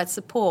and provide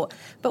support.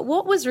 But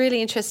what was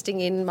really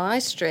interesting in my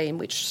stream,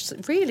 which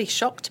really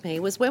shocked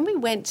me, was when we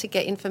went to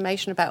get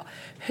information about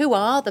who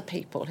are the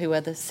people who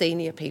are the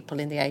senior people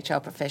in the HR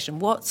profession,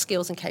 what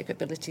skills and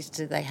capabilities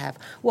do they have,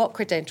 what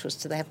credentials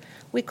do they have,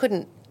 we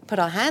couldn't put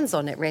our hands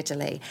on it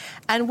readily.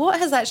 And what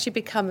has actually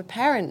become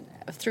apparent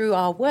through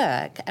our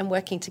work and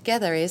working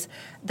together is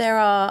there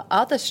are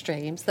other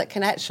streams that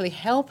can actually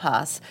help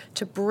us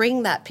to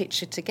bring that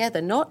picture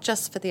together, not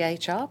just for the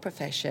HR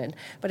profession,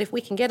 but if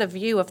we can get a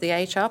view of the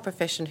HR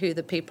profession, who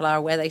the people are,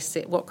 where they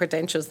sit, what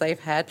credentials they've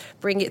had,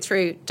 bring it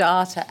through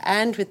data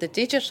and with the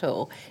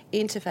digital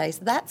interface,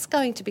 that's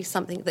going to be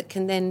something that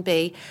can then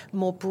be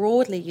more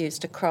broadly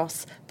used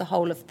across the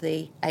whole of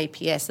the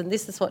APS. And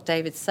this is what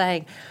David's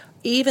saying.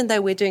 Even though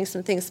we're doing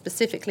some things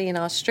specifically in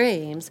our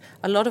streams,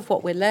 a lot of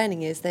what we're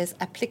learning is there's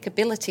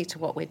applicability to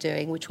what we're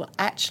doing, which will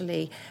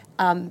actually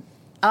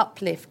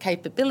uplift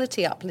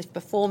capability, uplift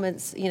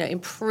performance,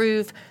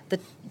 improve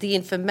the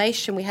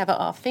information we have at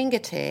our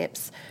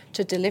fingertips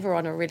to deliver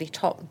on a really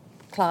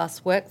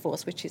top-class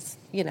workforce, which is,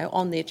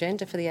 on the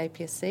agenda for the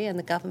APSC and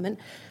the government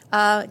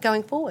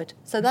going forward.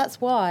 So that's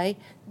why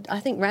I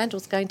think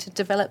Randall's going to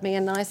develop me a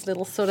nice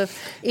little sort of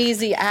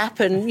easy app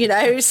and,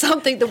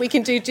 something that we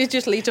can do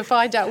digitally to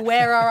find out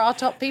where are our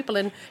top people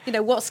and,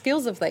 what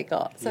skills have they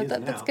got. So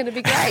that's going to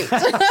be great.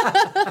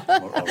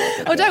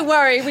 Oh, don't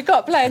worry, we've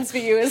got plans for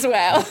you as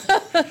well.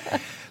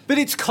 But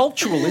it's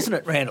cultural, isn't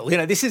it, Randall?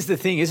 This is the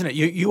thing, isn't it?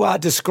 You are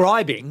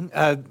describing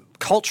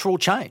cultural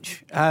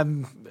change,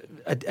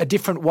 a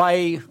different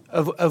way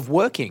of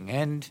working.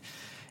 And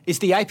is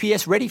the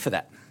APS ready for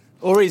that?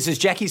 Or is, as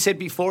Jackie said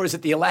before, is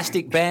it the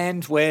elastic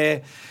band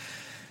where,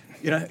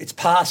 it's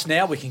past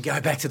now, we can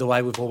go back to the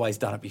way we've always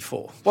done it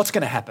before? What's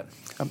going to happen?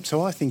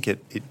 So I think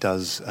it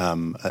does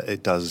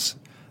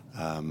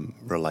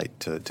relate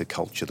to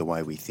culture, the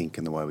way we think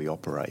and the way we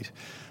operate.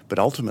 But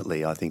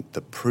ultimately, I think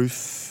the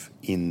proof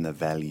in the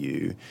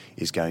value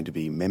is going to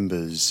be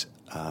members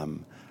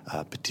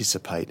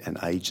participate and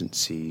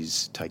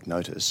agencies take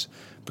notice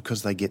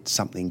because they get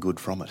something good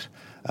from it.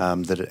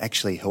 That it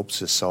actually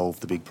helps us solve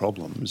the big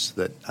problems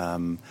that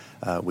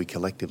we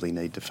collectively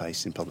need to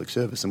face in public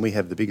service. And we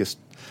have the biggest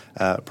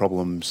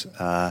problems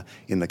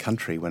in the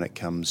country when it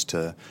comes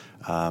to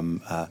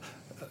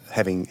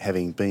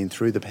having been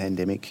through the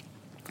pandemic,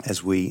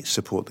 as we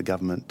support the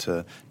government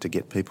to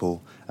get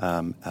people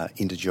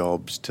into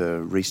jobs,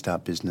 to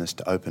restart business,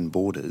 to open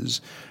borders.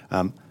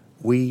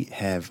 We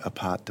have a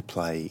part to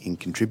play in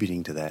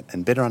contributing to that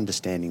and better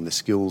understanding the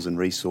skills and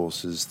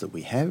resources that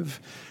we have,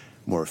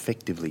 more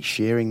effectively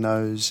sharing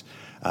those,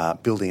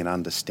 building an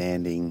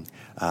understanding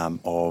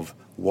of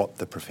what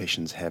the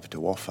professions have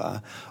to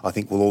offer, I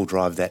think will all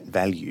drive that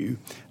value,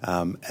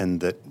 and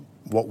that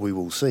what we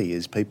will see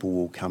is people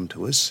will come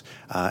to us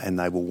and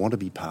they will want to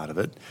be part of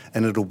it,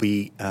 and it'll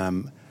be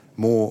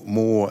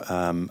more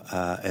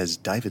as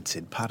David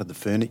said, part of the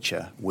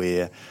furniture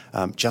where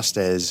just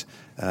as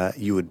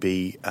you would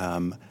be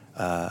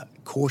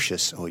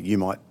cautious, or you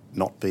might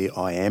not be,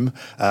 I am,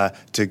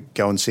 to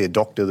go and see a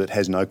doctor that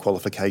has no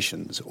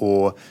qualifications,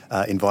 or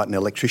invite an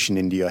electrician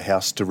into your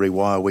house to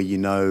rewire where you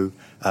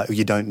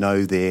don't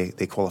know their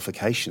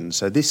qualifications.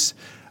 So this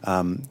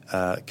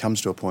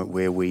comes to a point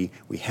where we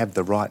have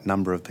the right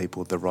number of people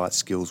with the right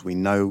skills. We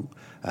know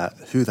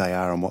who they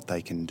are and what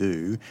they can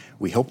do.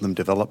 We help them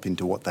develop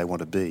into what they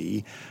want to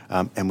be,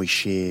 and we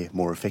share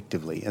more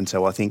effectively. And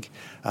so I think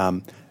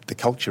the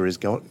culture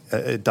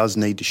it does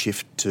need to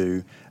shift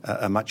to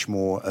a much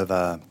more of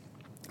a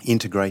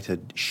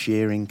integrated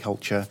sharing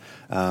culture,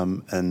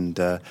 and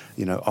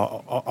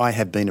I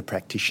have been a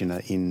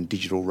practitioner in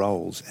digital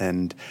roles,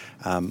 and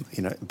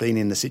been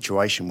in the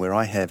situation where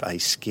I have a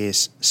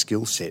scarce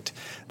skill set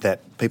that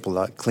people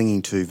are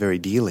clinging to very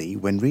dearly,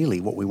 when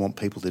really what we want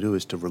people to do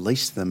is to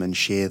release them and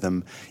share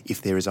them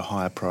if there is a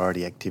higher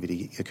priority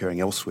activity occurring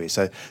elsewhere.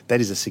 So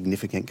that is a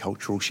significant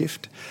cultural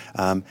shift,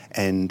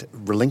 and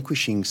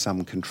relinquishing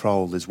some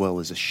control as well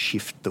as a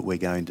shift that we're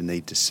going to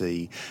need to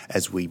see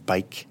as we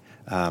bake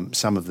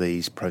some of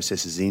these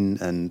processes in,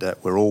 and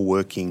we're all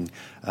working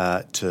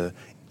to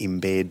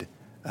embed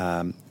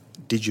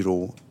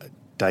digital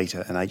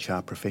data and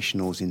HR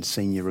professionals in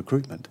senior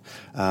recruitment.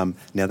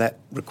 Now that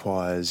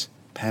requires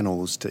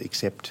panels to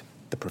accept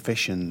the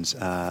profession's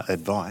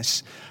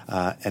advice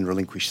and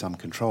relinquish some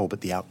control,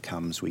 but the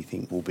outcomes we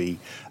think will be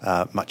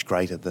much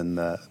greater than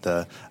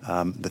the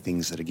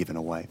things that are given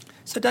away.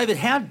 So, David,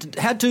 how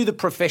do the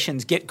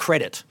professions get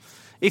credit?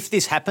 If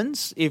this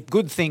happens, if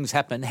good things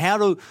happen, how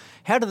do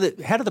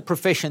the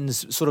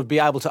professions sort of be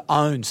able to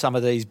own some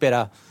of these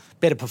better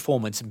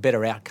performance and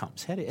better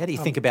outcomes? How do you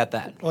think about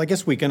that? Well, I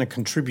guess we're going to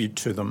contribute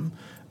to them.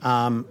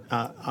 I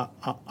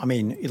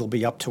mean, it'll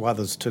be up to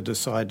others to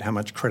decide how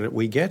much credit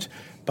we get.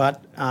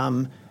 But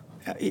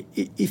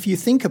if you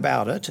think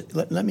about it,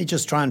 let me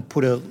just try and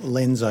put a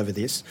lens over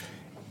this.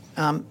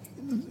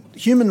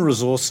 Human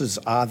resources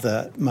are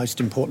the most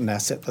important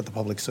asset that the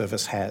public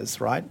service has,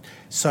 right?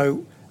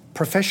 So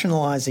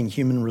professionalising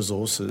human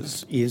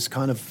resources is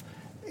kind of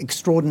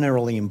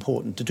extraordinarily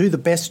important. To do the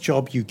best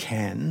job you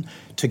can,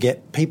 to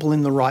get people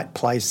in the right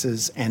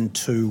places, and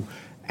to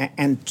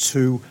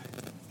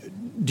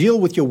deal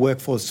with your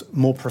workforce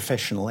more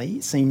professionally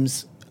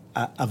seems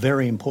a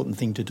very important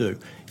thing to do.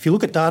 If you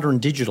look at data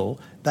and digital,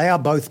 they are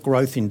both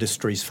growth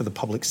industries for the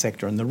public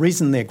sector, and the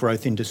reason they're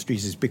growth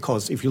industries is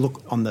because if you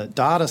look on the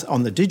data,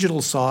 on the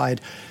digital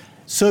side,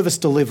 service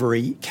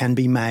delivery can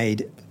be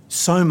made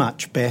so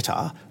much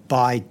better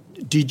by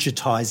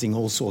digitising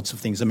all sorts of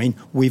things. I mean,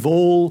 we've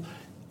all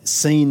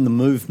seen the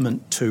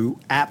movement to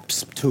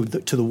apps,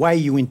 to the way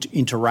you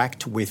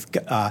interact with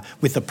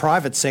the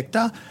private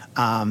sector,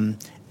 and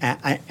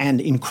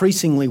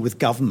increasingly with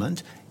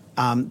government.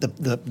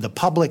 The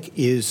public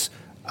is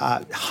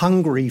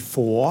hungry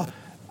for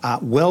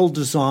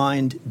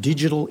well-designed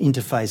digital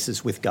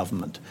interfaces with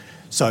government.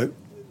 So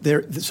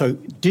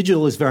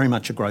digital is very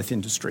much a growth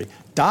industry.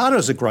 Data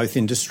is a growth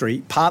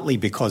industry, partly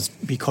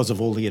because of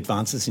all the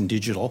advances in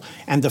digital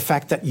and the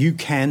fact that you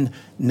can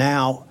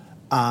now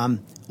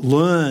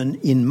learn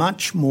in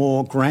much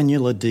more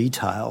granular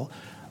detail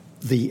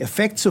the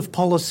effects of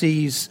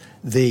policies,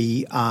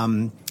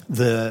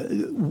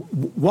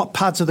 what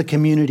parts of the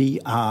community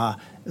are,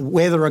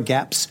 where there are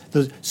gaps.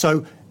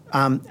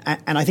 And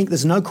I think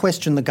there's no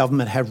question the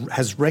government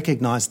has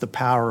recognised the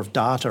power of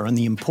data and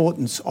the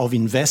importance of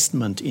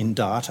investment in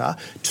data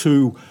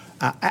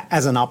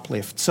as an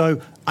uplift.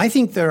 So I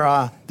think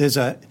there's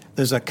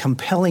a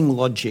compelling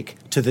logic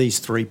to these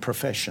three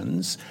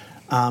professions.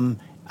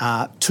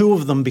 Two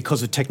of them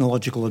because of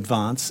technological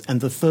advance,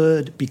 and the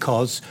third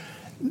because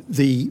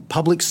the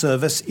public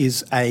service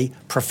is a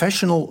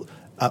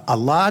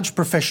large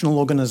professional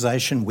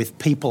organisation with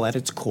people at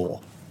its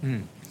core.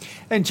 Mm.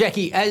 And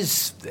Jackie,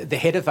 as the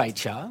head of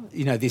HR,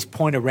 this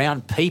point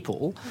around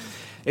people,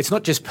 it's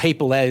not just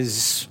people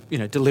as,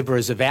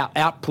 deliverers of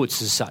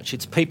outputs as such,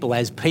 it's people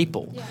as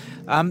people.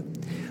 Yeah.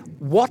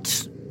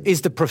 What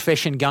is the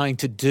profession going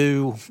to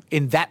do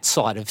in that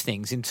side of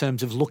things in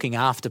terms of looking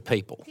after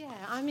people? Yeah,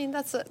 I mean,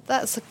 that's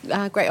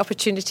a great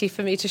opportunity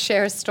for me to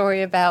share a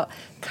story about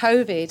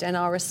COVID and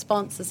our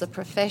response as a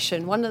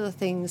profession. One of the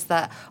things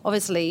that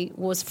obviously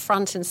was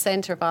front and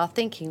centre of our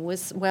thinking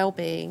was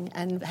well-being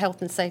and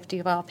health and safety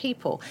of our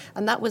people.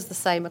 And that was the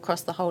same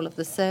across the whole of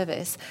the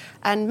service.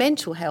 And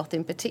mental health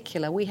in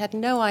particular, we had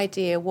no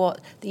idea what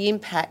the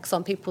impacts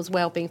on people's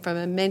well-being from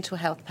a mental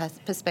health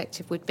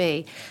perspective would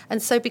be.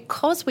 And so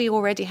because we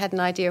already had an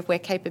idea of where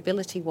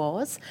capability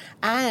was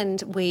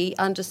and we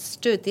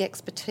understood the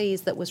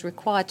expertise that was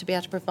required to be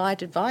able to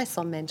provide advice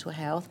on mental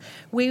health,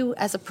 we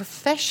as a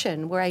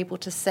profession were able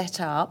to set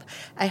up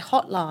a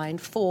hotline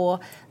for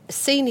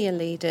senior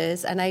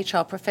leaders and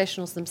HR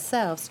professionals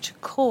themselves to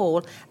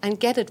call and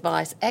get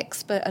advice,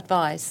 expert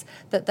advice,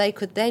 that they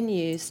could then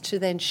use to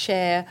then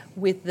share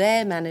with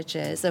their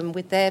managers and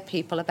with their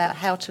people about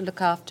how to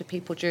look after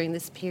people during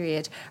this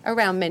period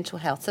around mental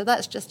health. So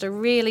that's just a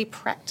really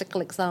practical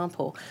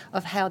example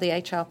of how the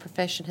HR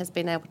profession has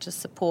been able to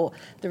support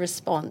the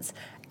response.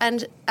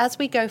 And as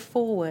we go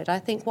forward, I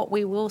think what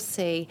we will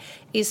see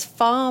is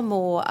far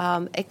more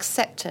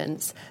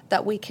acceptance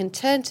that we can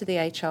turn to the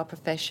HR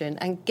profession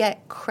and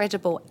get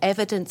credible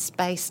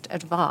evidence-based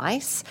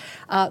advice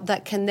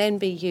that can then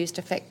be used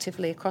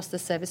effectively across the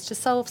service to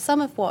solve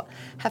some of what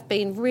have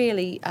been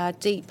really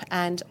deep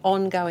and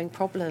ongoing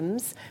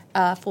problems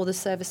for the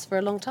service for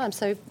a long time.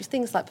 So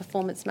things like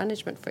performance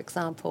management, for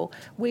example,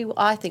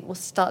 I think we'll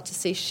start to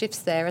see shifts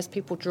there as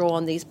people draw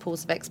on these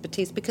pools of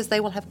expertise because they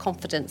will have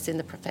confidence in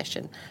the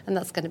profession. and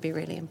that's going to be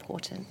really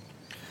important.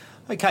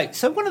 Okay,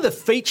 so one of the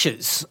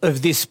features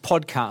of this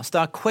podcast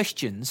are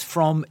questions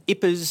from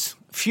IPA's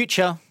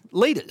future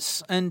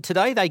leaders, and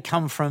today they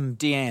come from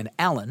Deanne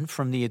Allen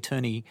from the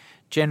Attorney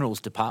General's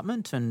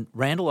Department. And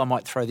Randall, I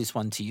might throw this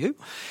one to you.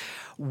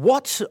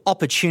 What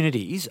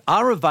opportunities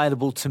are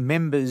available to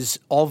members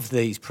of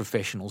these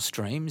professional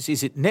streams?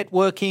 Is it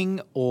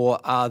networking, or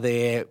are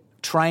there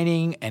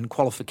training and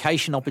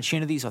qualification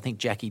opportunities? I think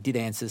Jackie did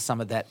answer some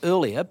of that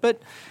earlier,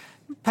 but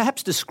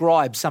perhaps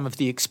describe some of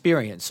the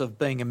experience of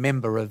being a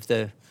member of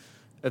the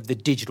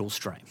digital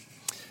stream.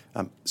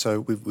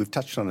 So we've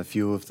touched on a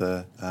few of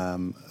the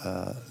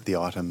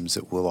items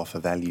that will offer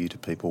value to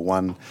people.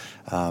 One,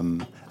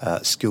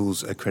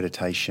 skills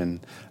accreditation.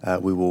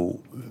 We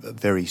will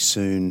very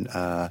soon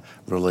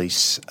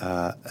release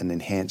an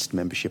enhanced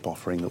membership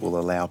offering that will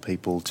allow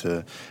people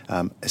to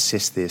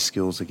assess their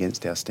skills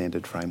against our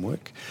standard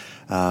framework.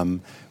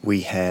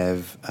 We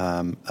have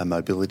a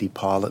mobility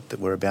pilot that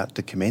we're about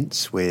to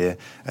commence, where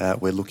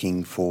we're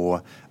looking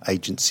for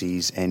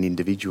agencies and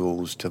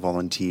individuals to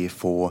volunteer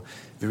for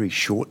very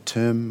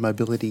short-term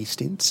mobility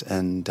stints.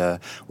 And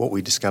what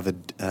we discovered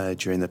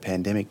during the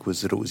pandemic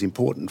was that it was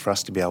important for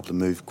us to be able to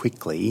move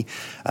quickly.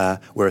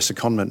 Where a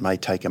secondment may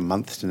take a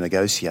month to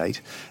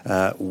negotiate,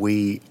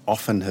 we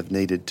often have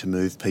needed to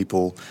move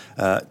people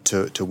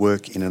to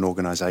work in an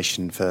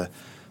organisation for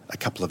a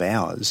couple of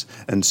hours.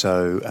 And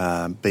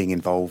so being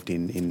involved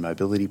in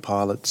mobility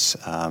pilots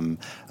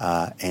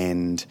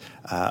and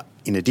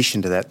in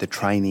addition to that, the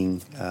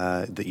training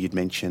that you'd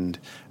mentioned,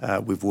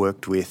 we've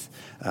worked with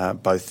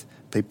both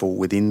people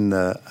within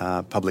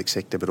the public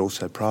sector but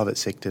also private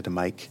sector to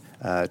make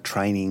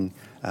training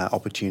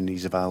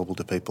opportunities available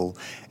to people.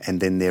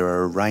 And then there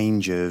are a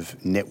range of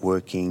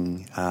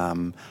networking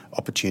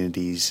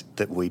opportunities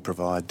that we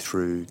provide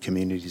through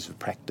communities of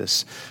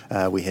practice.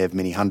 We have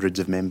many hundreds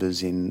of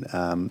members in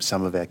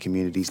some of our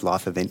communities,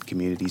 life event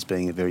communities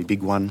being a very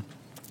big one.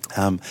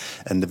 And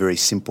the very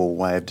simple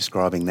way of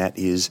describing that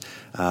is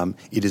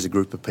it is a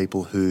group of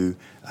people who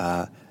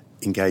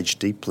engage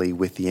deeply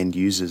with the end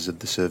users of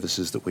the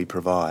services that we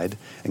provide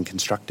and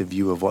construct a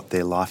view of what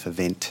their life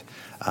event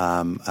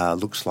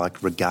looks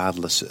like,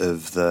 regardless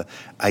of the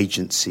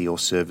agency or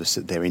service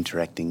that they're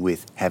interacting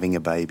with, having a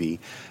baby,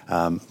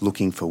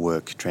 looking for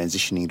work,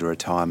 transitioning to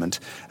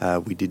retirement.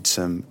 We did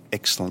some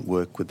excellent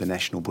work with the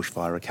National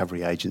Bushfire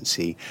Recovery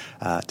Agency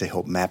to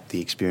help map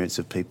the experience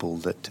of people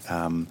that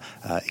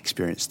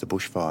experience the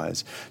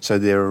bushfires. So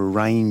there are a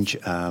range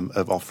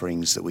of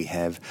offerings that we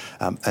have,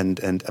 and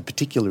a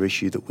particular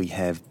issue that we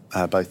have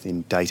both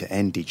in data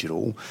and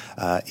digital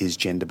is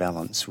gender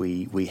balance.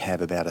 We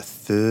have about a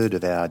third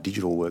of our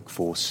digital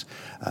workforce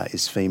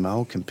is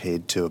female,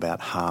 compared to about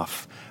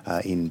half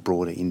in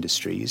broader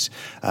industries.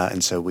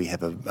 And so we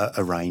have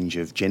a range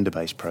of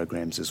gender-based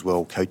programs as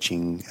well,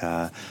 coaching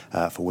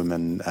for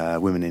women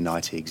in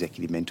IT,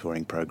 executive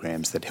mentoring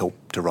programs that help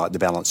to right the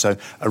balance. So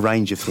a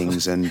range of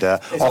things, and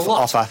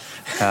offer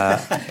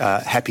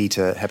happy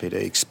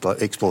to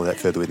explore that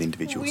further with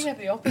individuals. We have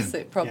the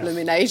opposite problem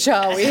in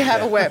HR. We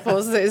have a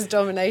workforce that is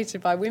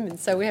dominated by women,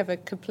 so we have a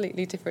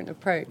completely different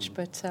approach.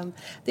 But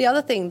the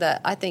other thing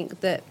that I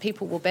think that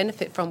people will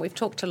benefit from, we've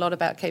talked a lot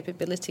about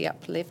capability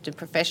uplift and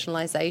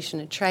professionalisation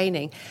and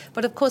training,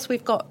 but of course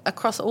we've got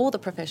across all the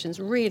professions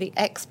really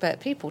expert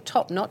people,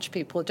 top-notch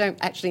people, don't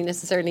actually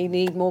necessarily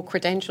need more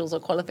credentials or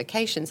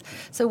qualifications.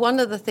 So one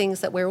of the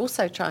things that we're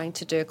also trying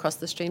to do across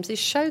the streams is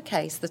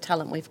showcase the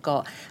talent we've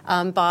got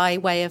by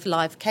way of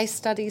live case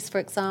studies, for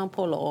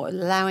example, or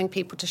allowing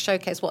people to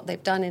showcase what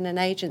they've done in an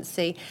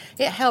agency.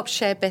 It helps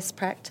share best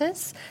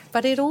practice,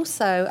 but it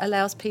also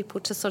allows people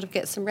to sort of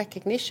get some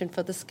recognition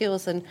for the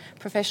skills and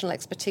professional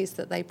expertise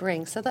that they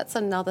bring. So that's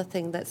another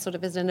thing that sort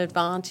of is an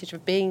advantage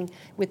of being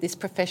with this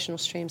professional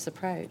streams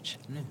approach.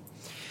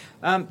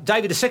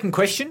 David, a second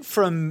question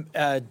from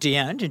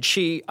Deanne, and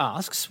she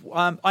asks,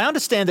 I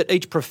understand that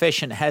each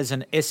profession has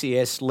an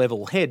SES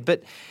level head,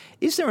 but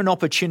is there an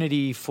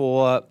opportunity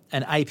for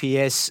an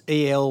APS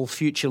EL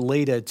future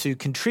leader to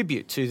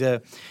contribute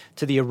to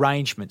the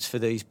arrangements for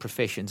these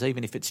professions,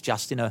 even if it's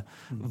just in a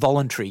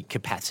voluntary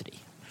capacity?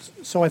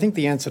 So I think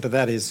the answer to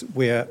that is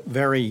we're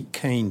very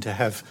keen to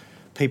have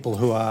people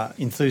who are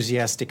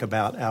enthusiastic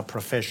about our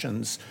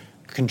professions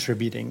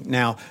contributing.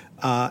 Now,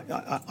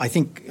 I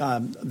think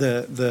I'm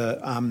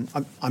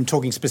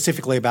talking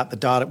specifically about the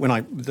data.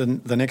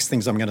 The next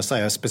things I'm going to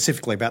say are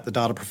specifically about the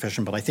data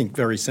profession, but I think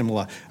very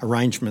similar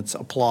arrangements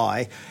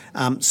apply.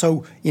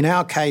 So in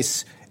our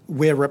case,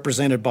 we're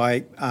represented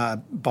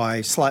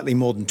by slightly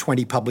more than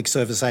 20 public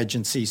service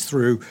agencies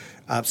through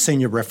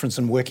senior reference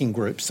and working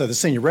groups. So the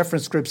senior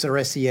reference groups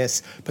are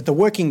SES, but the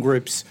working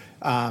groups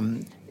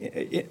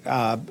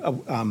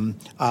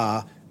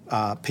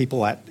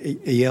people at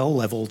EL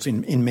levels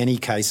in many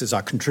cases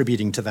are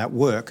contributing to that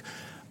work.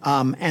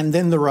 And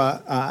then there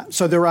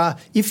are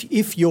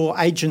if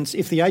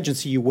the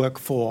agency you work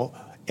for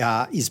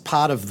is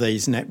part of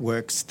these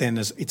networks, then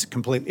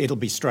it'll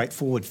be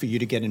straightforward for you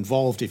to get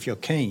involved if you're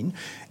keen.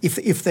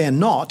 If they're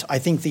not, I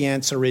think the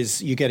answer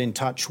is you get in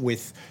touch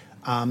with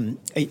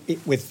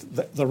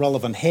with the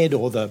relevant head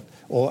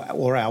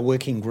or our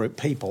working group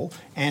people,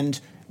 and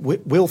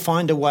we'll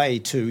find a way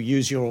to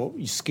use your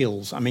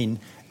skills. I mean,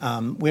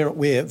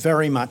 we're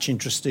very much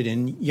interested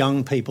in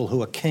young people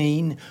who are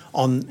keen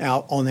on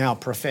our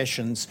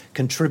professions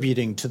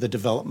contributing to the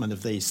development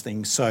of these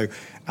things. So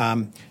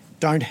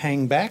don't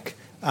hang back.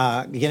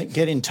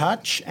 Get in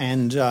touch,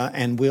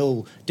 and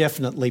we'll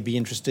definitely be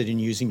interested in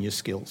using your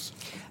skills.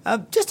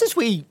 Just as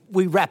we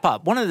wrap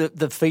up, one of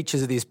the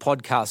features of this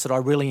podcast that I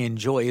really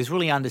enjoy is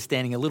really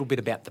understanding a little bit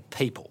about the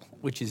people,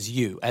 which is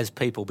you as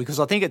people, because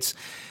I think it's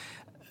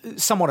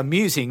somewhat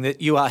amusing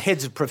that you are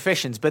heads of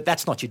professions, but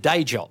that's not your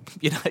day job.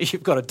 You know,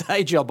 you've got a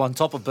day job on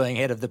top of being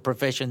head of the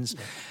professions.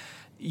 Yeah.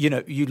 You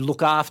know, you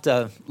look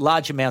after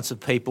large amounts of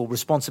people,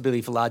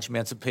 responsibility for large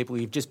amounts of people.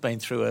 You've just been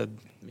through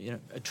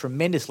a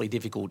tremendously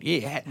difficult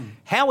year.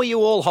 How are you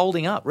all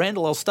holding up?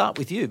 Randall, I'll start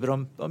with you, but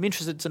I'm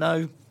interested to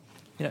know,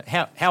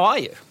 how are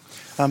you?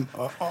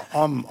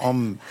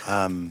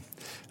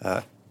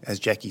 As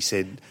Jackie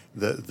said,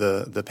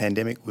 the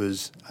pandemic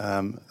was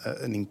an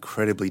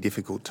incredibly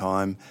difficult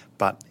time,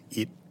 but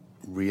it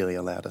really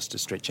allowed us to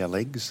stretch our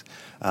legs.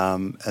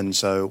 And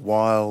so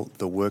while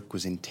the work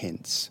was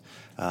intense,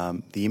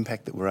 the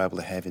impact that we're able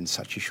to have in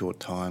such a short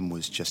time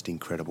was just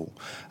incredible.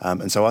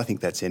 And so I think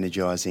that's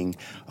energising.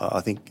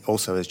 I think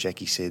also, as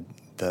Jackie said,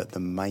 the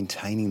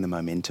maintaining the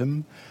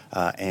momentum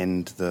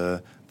and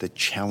the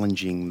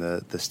challenging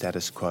the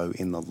status quo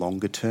in the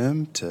longer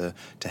term to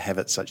have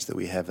it such that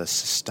we have a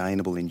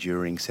sustainable,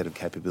 enduring set of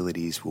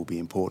capabilities will be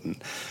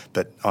important.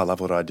 But I love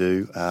what I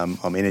do.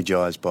 I'm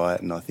energised by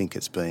it, and I think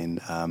it's been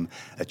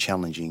a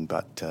challenging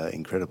but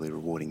incredibly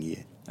rewarding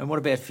year. And what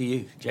about for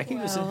you, Jackie?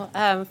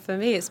 Well, for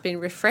me, it's been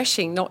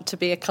refreshing not to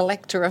be a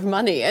collector of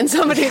money and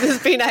somebody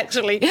that's been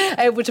actually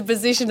able to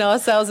position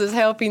ourselves as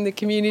helping the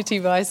community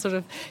by sort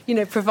of,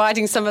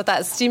 providing some of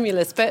that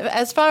stimulus. But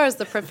as far as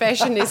the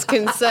profession is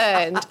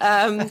concerned,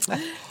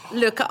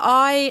 look,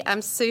 I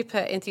am super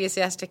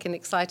enthusiastic and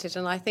excited,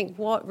 and I think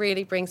what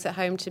really brings it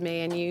home to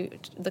me, and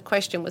the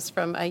question was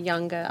from a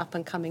younger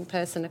up-and-coming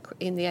person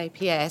in the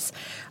APS,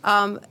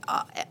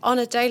 on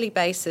a daily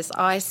basis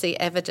I see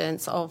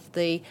evidence of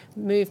the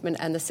movement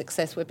and the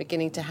success we're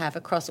beginning to have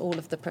across all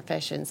of the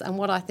professions. And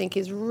what I think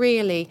is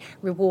really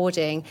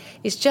rewarding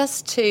is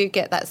just to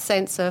get that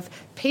sense of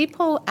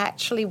people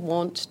actually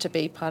want to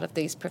be part of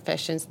these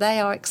professions. They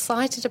are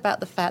excited about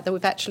the fact that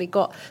we've actually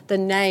got the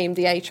name,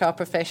 the HR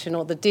profession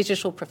or the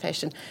digital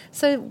profession.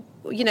 So,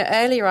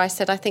 earlier I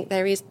said I think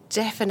there is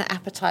definite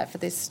appetite for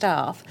this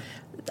stuff.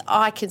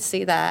 I can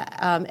see that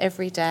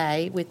every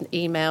day with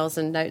emails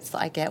and notes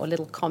that I get or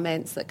little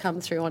comments that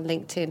come through on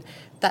LinkedIn.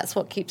 That's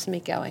what keeps me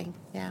going,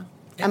 yeah.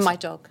 And my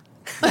dog.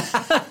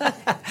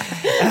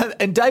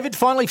 And David,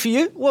 finally for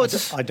you,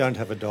 I don't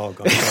have a dog,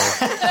 I'm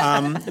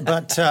sorry.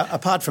 But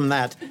apart from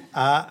that,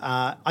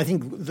 I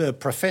think the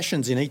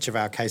professions in each of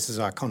our cases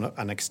are kind of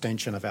an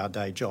extension of our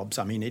day jobs.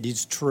 I mean, it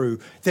is true.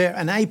 They're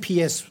an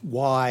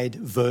APS-wide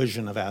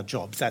version of our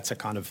jobs. That's a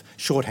kind of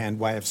shorthand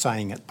way of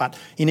saying it. But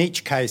in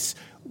each case,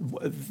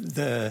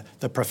 the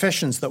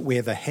professions that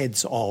we're the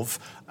heads of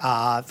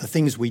are the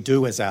things we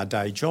do as our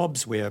day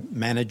jobs. We're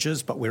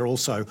managers, but we're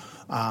also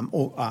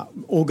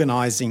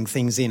organising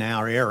things in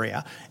our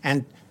area.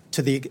 And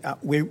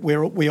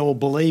we all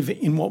believe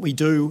in what we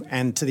do,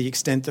 and to the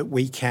extent that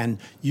we can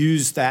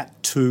use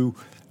that to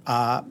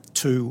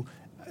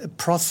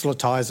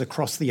proselytise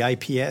across the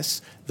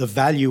APS the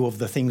value of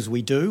the things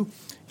we do,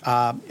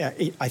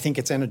 I think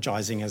it's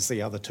energising, as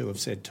the other two have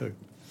said too.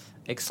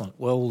 Excellent.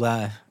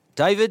 Well,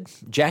 David,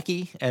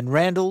 Jackie and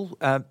Randall,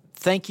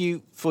 thank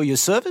you for your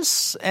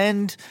service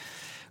and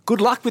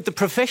good luck with the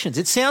professions.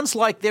 It sounds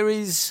like there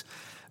is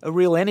a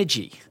real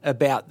energy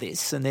about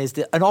this, and there's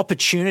an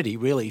opportunity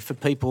really for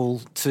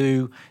people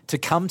to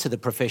come to the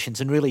professions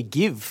and really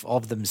give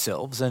of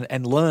themselves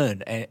and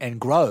learn and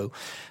grow.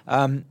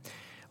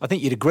 I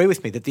think you'd agree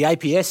with me that the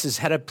APS has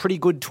had a pretty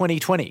good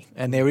 2020,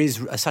 and there is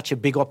such a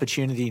big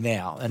opportunity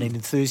now and an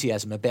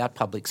enthusiasm about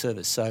public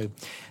service. So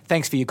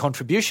thanks for your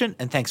contribution,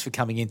 and thanks for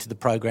coming into the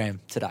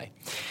program today.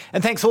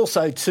 And thanks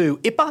also to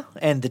IPA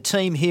and the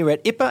team here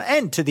at IPA,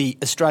 and to the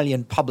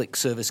Australian Public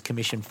Service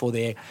Commission for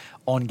their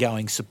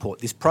ongoing support.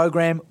 This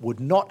program would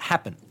not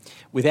happen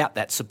without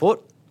that support,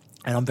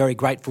 and I'm very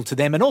grateful to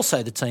them, and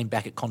also the team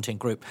back at Content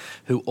Group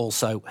who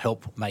also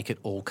help make it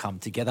all come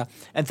together.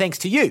 And thanks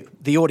to you,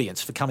 the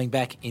audience, for coming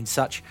back in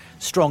such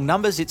strong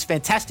numbers. It's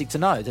fantastic to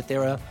know that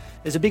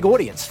there's a big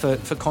audience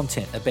for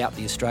content about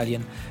the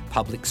Australian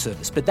Public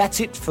Service. But that's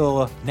it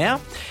for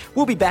now.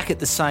 We'll be back at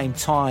the same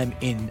time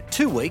in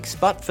 2 weeks,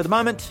 but for the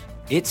moment,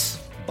 it's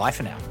bye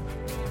for now.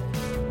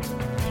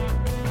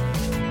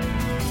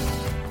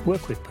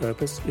 Work with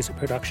Purpose is a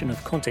production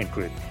of Content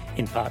Group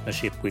in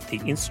partnership with the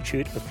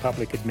Institute of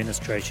Public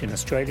Administration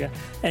Australia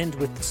and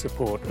with the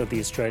support of the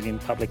Australian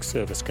Public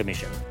Service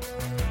Commission.